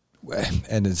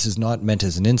 and this is not meant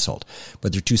as an insult,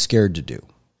 but they're too scared to do.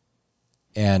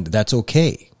 And that's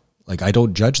okay. Like, I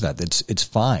don't judge that. It's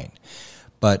fine.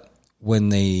 But when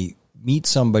they meet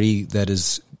somebody that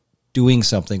is doing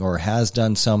something or has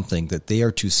done something that they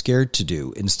are too scared to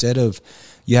do,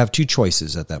 you have two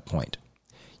choices at that point.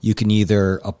 You can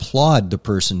either applaud the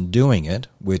person doing it,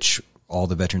 which all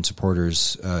the veteran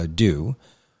supporters do,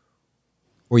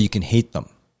 or you can hate them.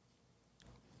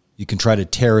 You can try to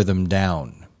tear them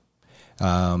down.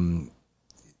 I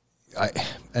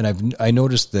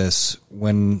noticed this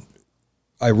when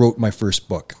I wrote my first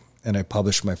book and I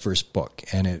published my first book,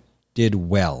 and it did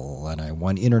well, and I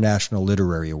won international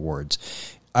literary awards.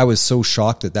 I was so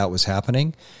shocked that was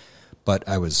happening, but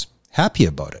I was happy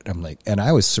about it. And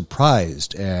I was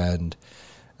surprised,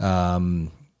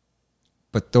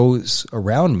 but those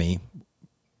around me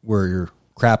were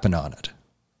crapping on it,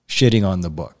 shitting on the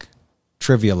book,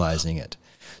 trivializing it.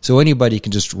 So anybody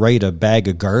can just write a bag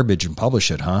of garbage and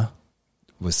publish it, huh?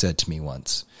 Was said to me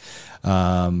once.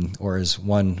 Or as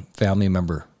one family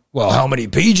member, well, how many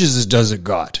pages does it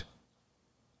got?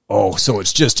 Oh, so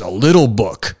it's just a little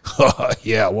book.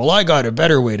 Yeah, well, I got a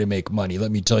better way to make money.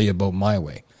 Let me tell you about my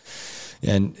way.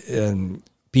 And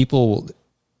people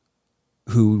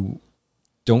who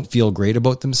don't feel great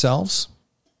about themselves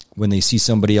when they see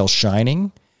somebody else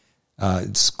shining,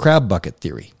 it's crab bucket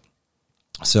theory.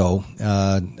 So,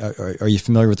 are you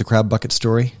familiar with the crab bucket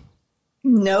story?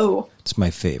 No. It's my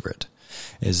favorite.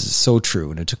 It's so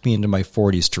true, and it took me into my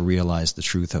 40s to realize the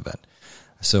truth of it.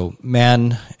 So,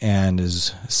 man and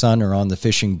his son are on the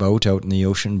fishing boat out in the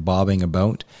ocean, bobbing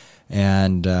about,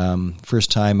 and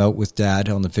first time out with Dad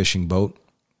on the fishing boat,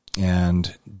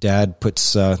 and Dad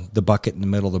puts the bucket in the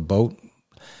middle of the boat.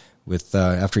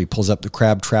 After he pulls up the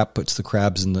crab trap, puts the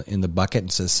crabs in the bucket,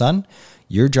 and says, "Son,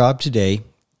 your job today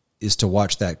is to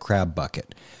watch that crab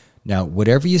bucket. Now,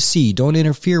 whatever you see, don't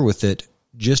interfere with it.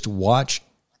 Just watch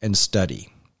and study."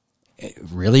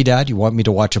 Really, Dad? You want me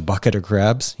to watch a bucket of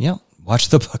crabs? Yeah, watch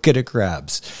the bucket of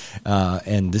crabs.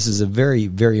 And this is a very,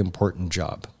 very important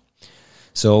job.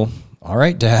 So, all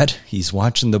right, Dad, he's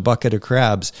watching the bucket of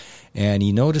crabs, and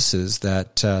he notices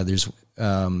that there's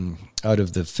out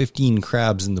of the 15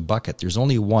 crabs in the bucket, there's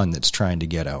only one that's trying to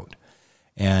get out.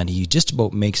 And he just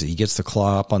about makes it. He gets the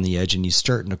claw up on the edge, and he's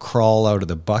starting to crawl out of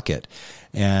the bucket.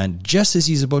 And just as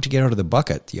he's about to get out of the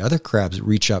bucket, the other crabs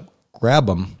reach up, grab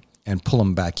him, and pull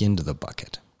him back into the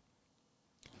bucket.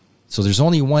 So there's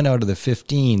only one out of the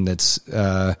 15 that's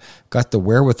got the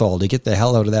wherewithal to get the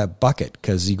hell out of that bucket,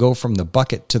 because you go from the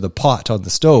bucket to the pot on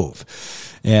the stove.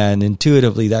 And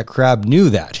intuitively, that crab knew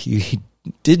that. He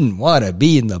didn't want to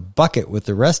be in the bucket with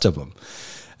the rest of them.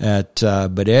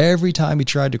 But every time he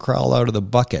tried to crawl out of the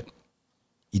bucket,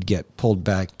 he'd get pulled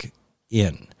back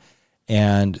in.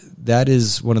 And that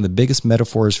is one of the biggest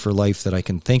metaphors for life that I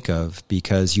can think of,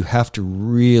 because you have to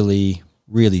really,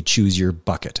 really choose your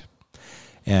bucket.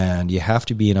 And you have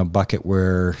to be in a bucket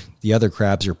where the other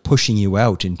crabs are pushing you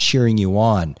out and cheering you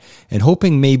on and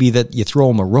hoping maybe that you throw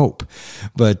them a rope.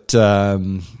 But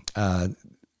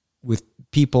with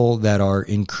people that are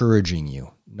encouraging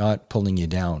you, not pulling you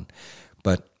down.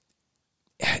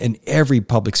 And every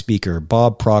public speaker,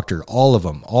 Bob Proctor, all of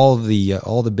them, all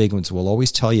the big ones will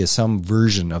always tell you some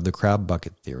version of the crab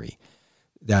bucket theory,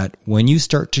 that when you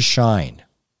start to shine,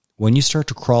 when you start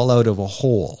to crawl out of a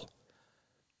hole,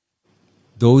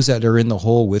 those that are in the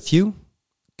hole with you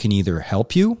can either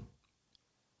help you,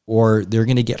 or they're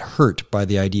going to get hurt by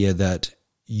the idea that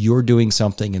you're doing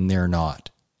something and they're not.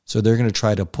 So they're going to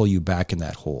try to pull you back in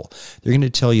that hole. They're going to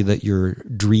tell you that your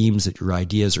dreams, that your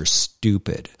ideas are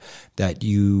stupid, that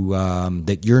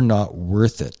you're not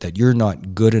worth it, that you're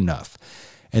not good enough.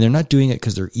 And they're not doing it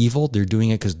because they're evil. They're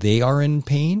doing it because they are in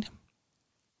pain,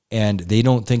 and they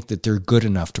don't think that they're good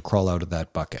enough to crawl out of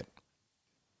that bucket.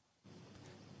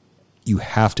 You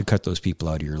have to cut those people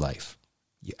out of your life.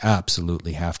 You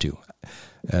absolutely have to.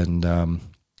 And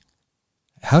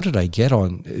how did I get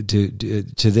on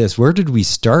to this? Where did we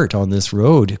start on this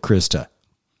road, Krista?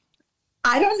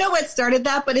 I don't know what started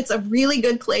that, but it's a really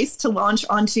good place to launch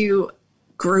onto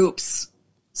groups,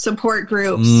 support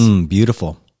groups.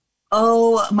 Beautiful.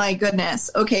 Oh my goodness.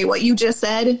 Okay, what you just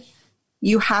said,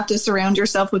 you have to surround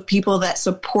yourself with people that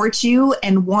support you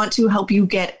and want to help you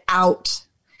get out.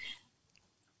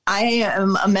 I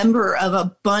am a member of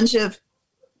a bunch of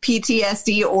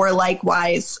PTSD or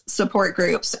likewise support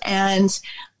groups, and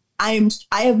I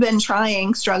have been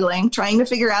struggling to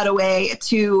figure out a way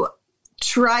to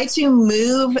try to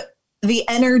move the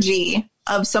energy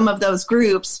of some of those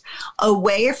groups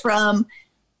away from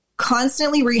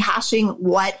constantly rehashing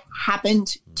what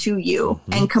happened to you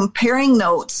and comparing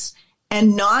notes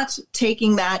and not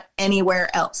taking that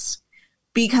anywhere else,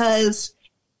 because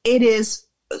it is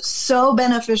so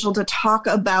beneficial to talk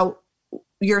about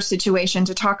your situation,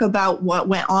 to talk about what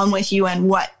went on with you and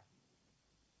what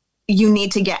you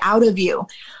need to get out of you.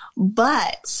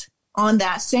 But on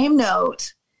that same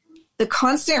note, the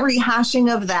constant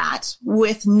rehashing of that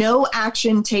with no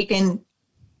action taken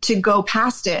to go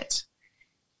past it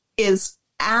is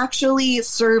actually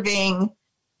serving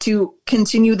to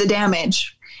continue the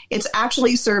damage. It's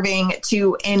actually serving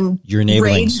to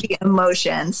enrage the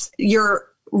emotions. You're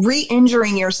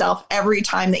re-injuring yourself every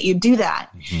time that you do that.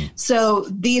 Mm-hmm. So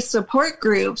these support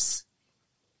groups,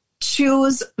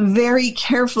 choose very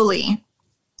carefully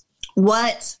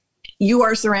what you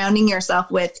are surrounding yourself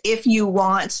with if you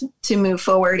want to move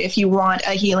forward, if you want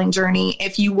a healing journey,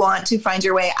 if you want to find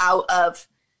your way out of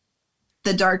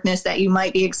the darkness that you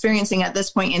might be experiencing at this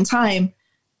point in time.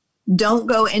 Don't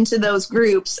go into those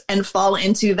groups and fall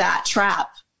into that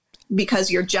trap, because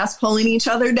you're just pulling each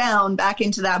other down back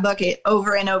into that bucket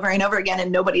over and over and over again,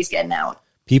 and nobody's getting out.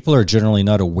 People are generally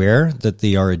not aware that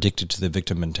they are addicted to the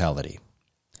victim mentality.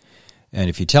 And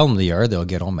if you tell them they are, they'll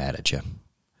get all mad at you.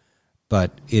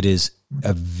 But it is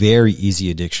a very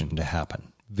easy addiction to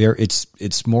happen.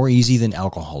 It's more easy than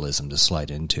alcoholism to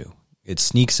slide into. It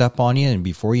sneaks up on you, and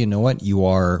before you know it, you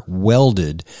are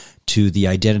welded to the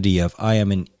identity of, I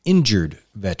am an injured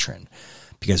veteran.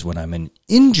 Because when I'm an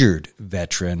injured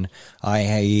veteran, I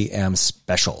am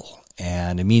special.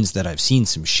 And it means that I've seen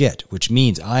some shit, which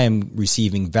means I am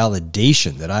receiving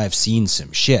validation that I've seen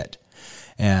some shit.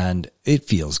 And it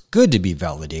feels good to be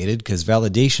validated, because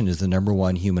validation is the number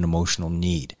one human emotional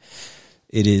need.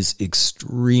 It is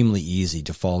extremely easy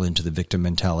to fall into the victim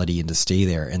mentality and to stay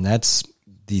there. And that's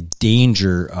the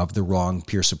danger of the wrong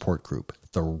peer support group.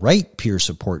 The right peer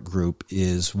support group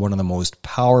is one of the most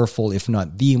powerful, if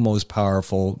not the most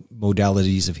powerful,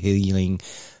 modalities of healing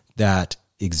that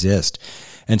exist.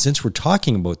 And since we're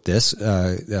talking about this,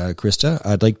 Krista,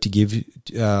 I'd like to give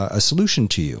a solution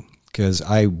to you, because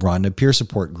I run a peer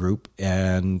support group,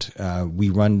 and we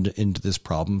run into this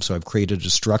problem. So I've created a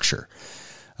structure.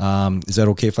 Is that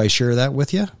okay if I share that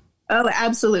with you? Oh,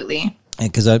 absolutely.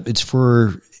 Because it's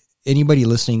for anybody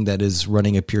listening that is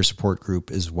running a peer support group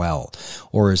as well,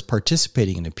 or is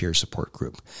participating in a peer support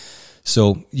group.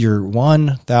 So you're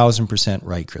 1,000%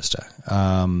 right,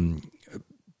 Krista.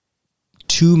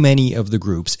 Too many of the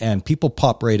groups, and people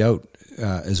pop right out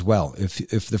as well.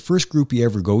 If the first group you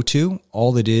ever go to,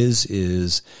 all it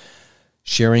is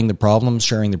sharing the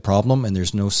problem, and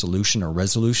there's no solution or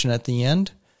resolution at the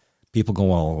end, people go,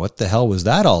 well, what the hell was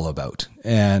that all about?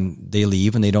 And they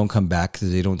leave and they don't come back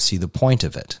because they don't see the point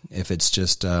of it, if it's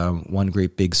just one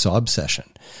great big sob session.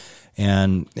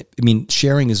 And I mean,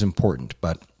 sharing is important,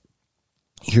 but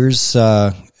here's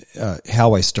how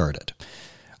I started.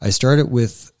 I started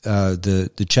with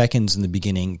the check-ins in the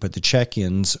beginning, but the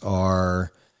check-ins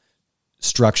are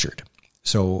structured.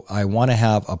 So I want to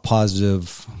have a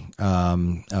positive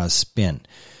spin.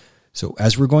 So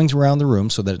as we're going around the room,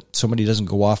 so that somebody doesn't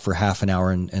go off for half an hour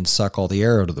and suck all the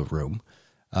air out of the room,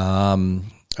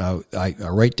 I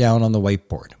write down on the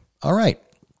whiteboard. All right,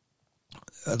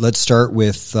 let's start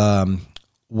with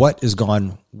what has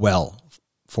gone well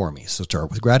for me. So start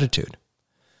with gratitude.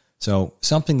 So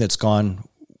something that's gone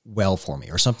well for me,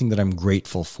 or something that I'm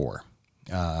grateful for,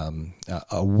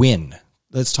 a win.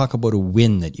 Let's talk about a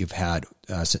win that you've had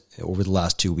over the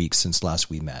last 2 weeks since last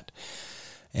we met.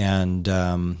 And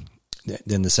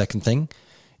then the second thing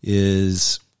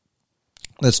is,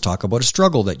 let's talk about a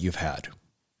struggle that you've had,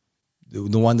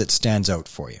 the one that stands out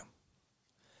for you.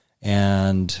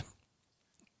 And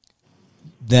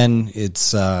then but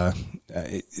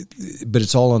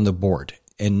it's all on the board,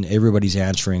 and everybody's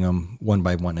answering them one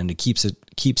by one, and it keeps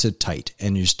it tight.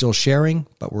 And you're still sharing,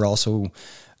 but we're also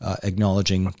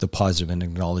acknowledging the positive and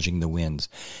acknowledging the wins.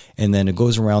 And then it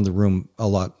goes around the room a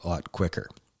lot quicker.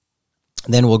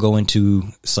 Then we'll go into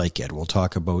psych ed. We'll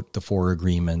talk about the 4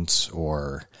 agreements,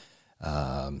 or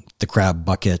the crab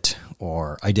bucket,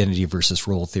 or identity versus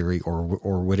role theory,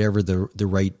 or whatever the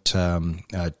right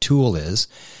tool is.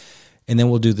 And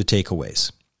then we'll do the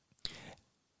takeaways.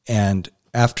 And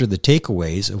after the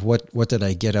takeaways of what did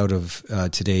I get out of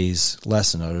today's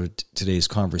lesson, out of today's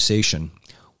conversation,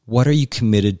 what are you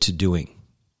committed to doing?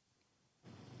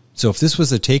 So if this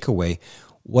was a takeaway,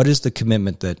 what is the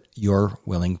commitment that you're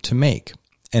willing to make?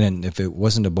 And if it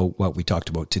wasn't about what we talked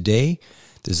about today,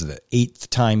 this is the 8th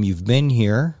time you've been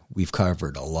here. We've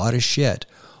covered a lot of shit.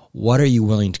 What are you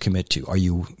willing to commit to? Are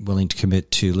you willing to commit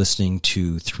to listening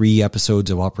to 3 episodes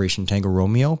of Operation Tango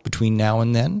Romeo between now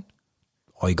and then?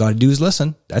 All you got to do is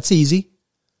listen. That's easy.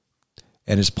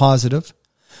 And it's positive.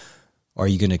 Are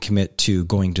you going to commit to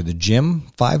going to the gym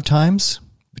 5 times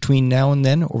between now and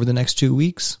then over the next 2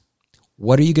 weeks?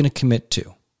 What are you going to commit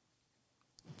to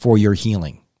for your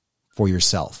healing, for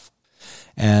yourself?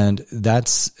 And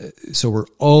so we're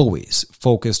always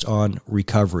focused on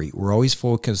recovery. We're always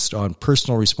focused on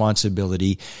personal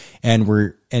responsibility,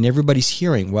 and everybody's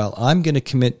hearing, well, I'm going to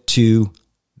commit to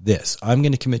this. I'm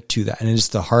going to commit to that. And it's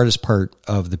the hardest part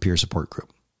of the peer support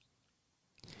group.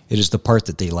 It is the part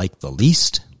that they like the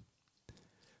least.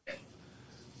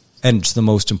 And it's the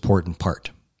most important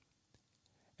part.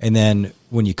 And then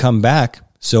when you come back,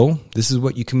 so this is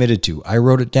what you committed to. I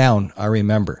wrote it down. I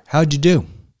remember. How'd you do?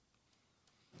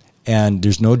 And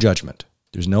there's no judgment.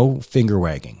 There's no finger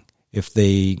wagging. If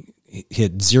they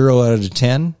hit 0 out of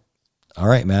 10, all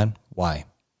right, man, why?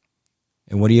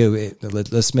 And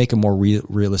let's make a more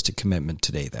realistic commitment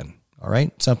today then. All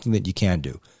right? Something that you can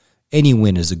do. Any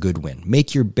win is a good win.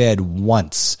 Make your bed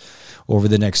once over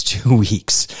the next 2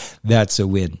 weeks. That's a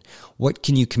win. What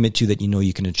can you commit to that you know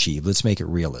you can achieve? Let's make it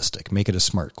realistic. Make it a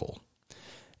SMART goal.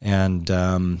 And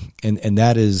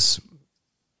that is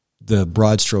the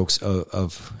broad strokes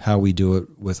of how we do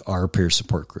it with our peer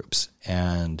support groups.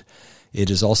 And it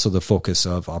is also the focus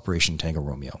of Operation Tango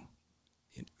Romeo.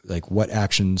 Like, what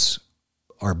actions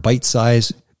are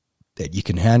bite-sized that you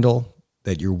can handle,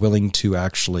 that you're willing to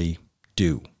actually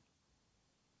do.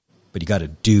 But you got to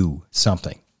do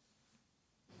something.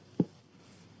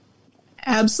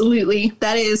 Absolutely.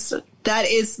 That is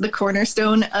the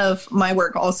cornerstone of my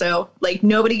work also. Like,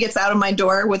 nobody gets out of my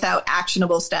door without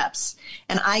actionable steps.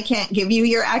 And I can't give you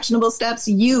your actionable steps.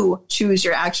 You choose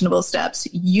your actionable steps.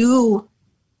 You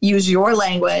use your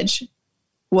language,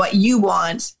 what you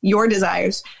want, your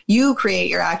desires. You create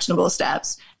your actionable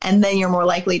steps, and then you're more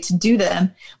likely to do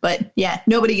them. But yeah,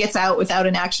 nobody gets out without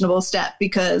an actionable step,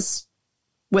 because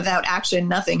without action,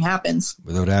 nothing happens.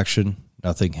 Without action,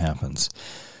 nothing happens.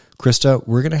 Krista,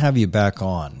 we're going to have you back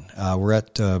on. We're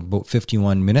at about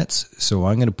 51 minutes, so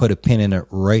I'm going to put a pin in it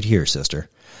right here, sister.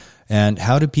 And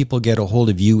how do people get a hold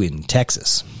of you in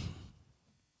Texas?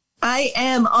 I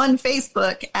am on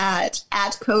Facebook at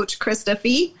Coach Krista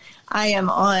Fee. I am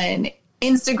on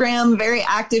Instagram very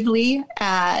actively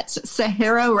at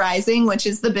Sahara Rising, which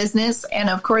is the business. And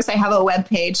of course, I have a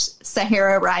webpage,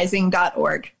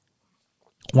 sahararising.org.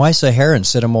 Why Sahara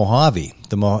instead of Mojave?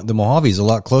 The Mojave is a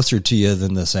lot closer to you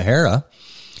than the Sahara.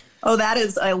 Oh, that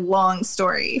is a long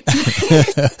story.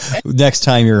 Next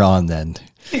time you're on, then.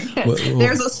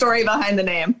 There's a story behind the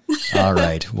name. All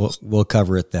right. We'll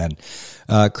cover it then.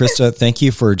 Krista, thank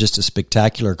you for just a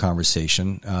spectacular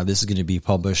conversation. This is going to be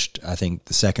published, I think,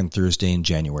 the second Thursday in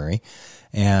January.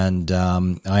 And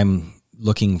I'm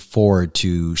looking forward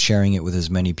to sharing it with as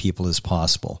many people as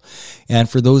possible. And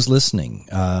for those listening,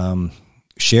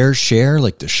 share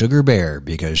like the sugar bear,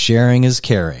 because sharing is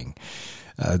caring.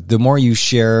 The more you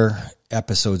share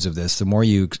episodes of this, the more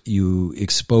you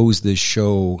expose this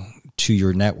show to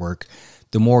your network,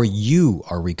 the more you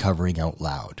are recovering out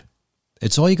loud.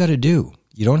 It's all you got to do.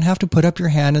 You don't have to put up your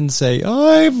hand and say,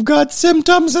 I've got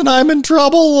symptoms and I'm in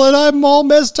trouble and I'm all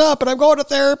messed up and I'm going to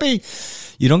therapy.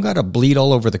 You don't got to bleed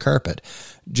all over the carpet.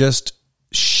 Just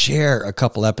share a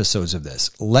couple episodes of this.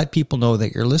 Let people know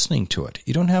that you're listening to it.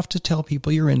 You don't have to tell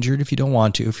people you're injured if you don't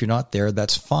want to. If you're not there,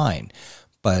 that's fine.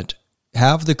 But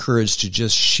have the courage to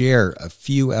just share a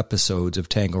few episodes of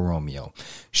Tango Romeo.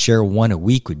 Share one a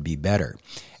week would be better.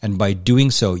 And by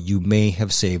doing so, you may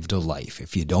have saved a life.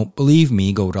 If you don't believe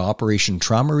me, go to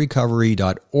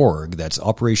operationtraumarecovery.org. That's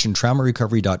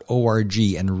operationtraumarecovery.org,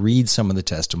 and read some of the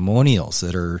testimonials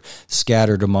that are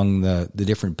scattered among the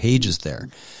different pages there.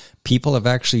 People have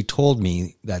actually told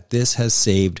me that this has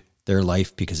saved their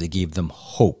life because it gave them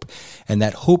hope. And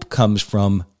that hope comes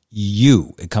from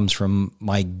you. It comes from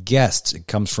my guests. It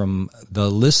comes from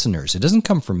the listeners. It doesn't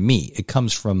come from me. It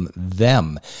comes from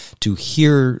them to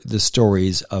hear the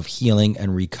stories of healing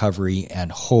and recovery and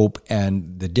hope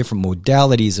and the different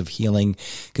modalities of healing,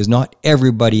 because not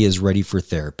everybody is ready for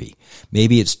therapy.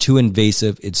 Maybe it's too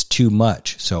invasive. It's too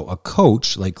much. So a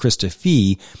coach like Krista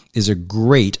Fee is a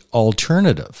great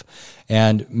alternative.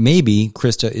 And maybe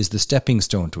Krista is the stepping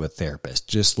stone to a therapist,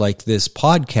 just like this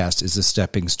podcast is a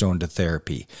stepping stone to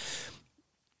therapy.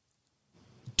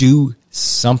 Do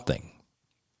something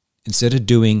instead of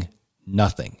doing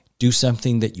nothing. Do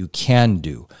something that you can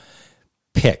do.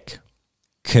 Pick,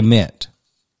 commit,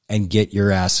 and get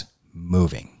your ass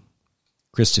moving.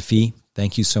 Krista Fee,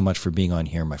 thank you so much for being on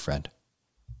here, my friend.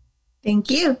 Thank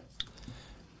you.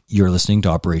 You're listening to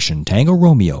Operation Tango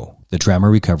Romeo, the Trauma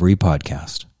Recovery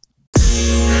Podcast.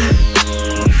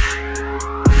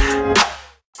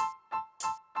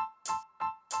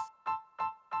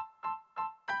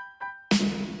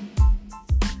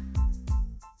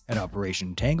 At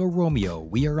Operation Tango Romeo,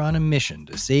 we are on a mission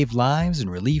to save lives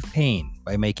and relieve pain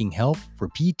by making help for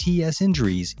PTS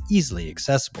injuries easily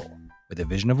accessible, with a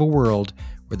vision of a world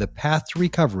where the path to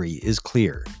recovery is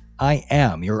clear. I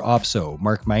am your OPSO,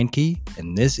 Mark Meinke,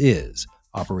 and this is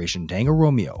Operation Tango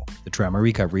Romeo, the Trauma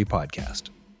Recovery Podcast.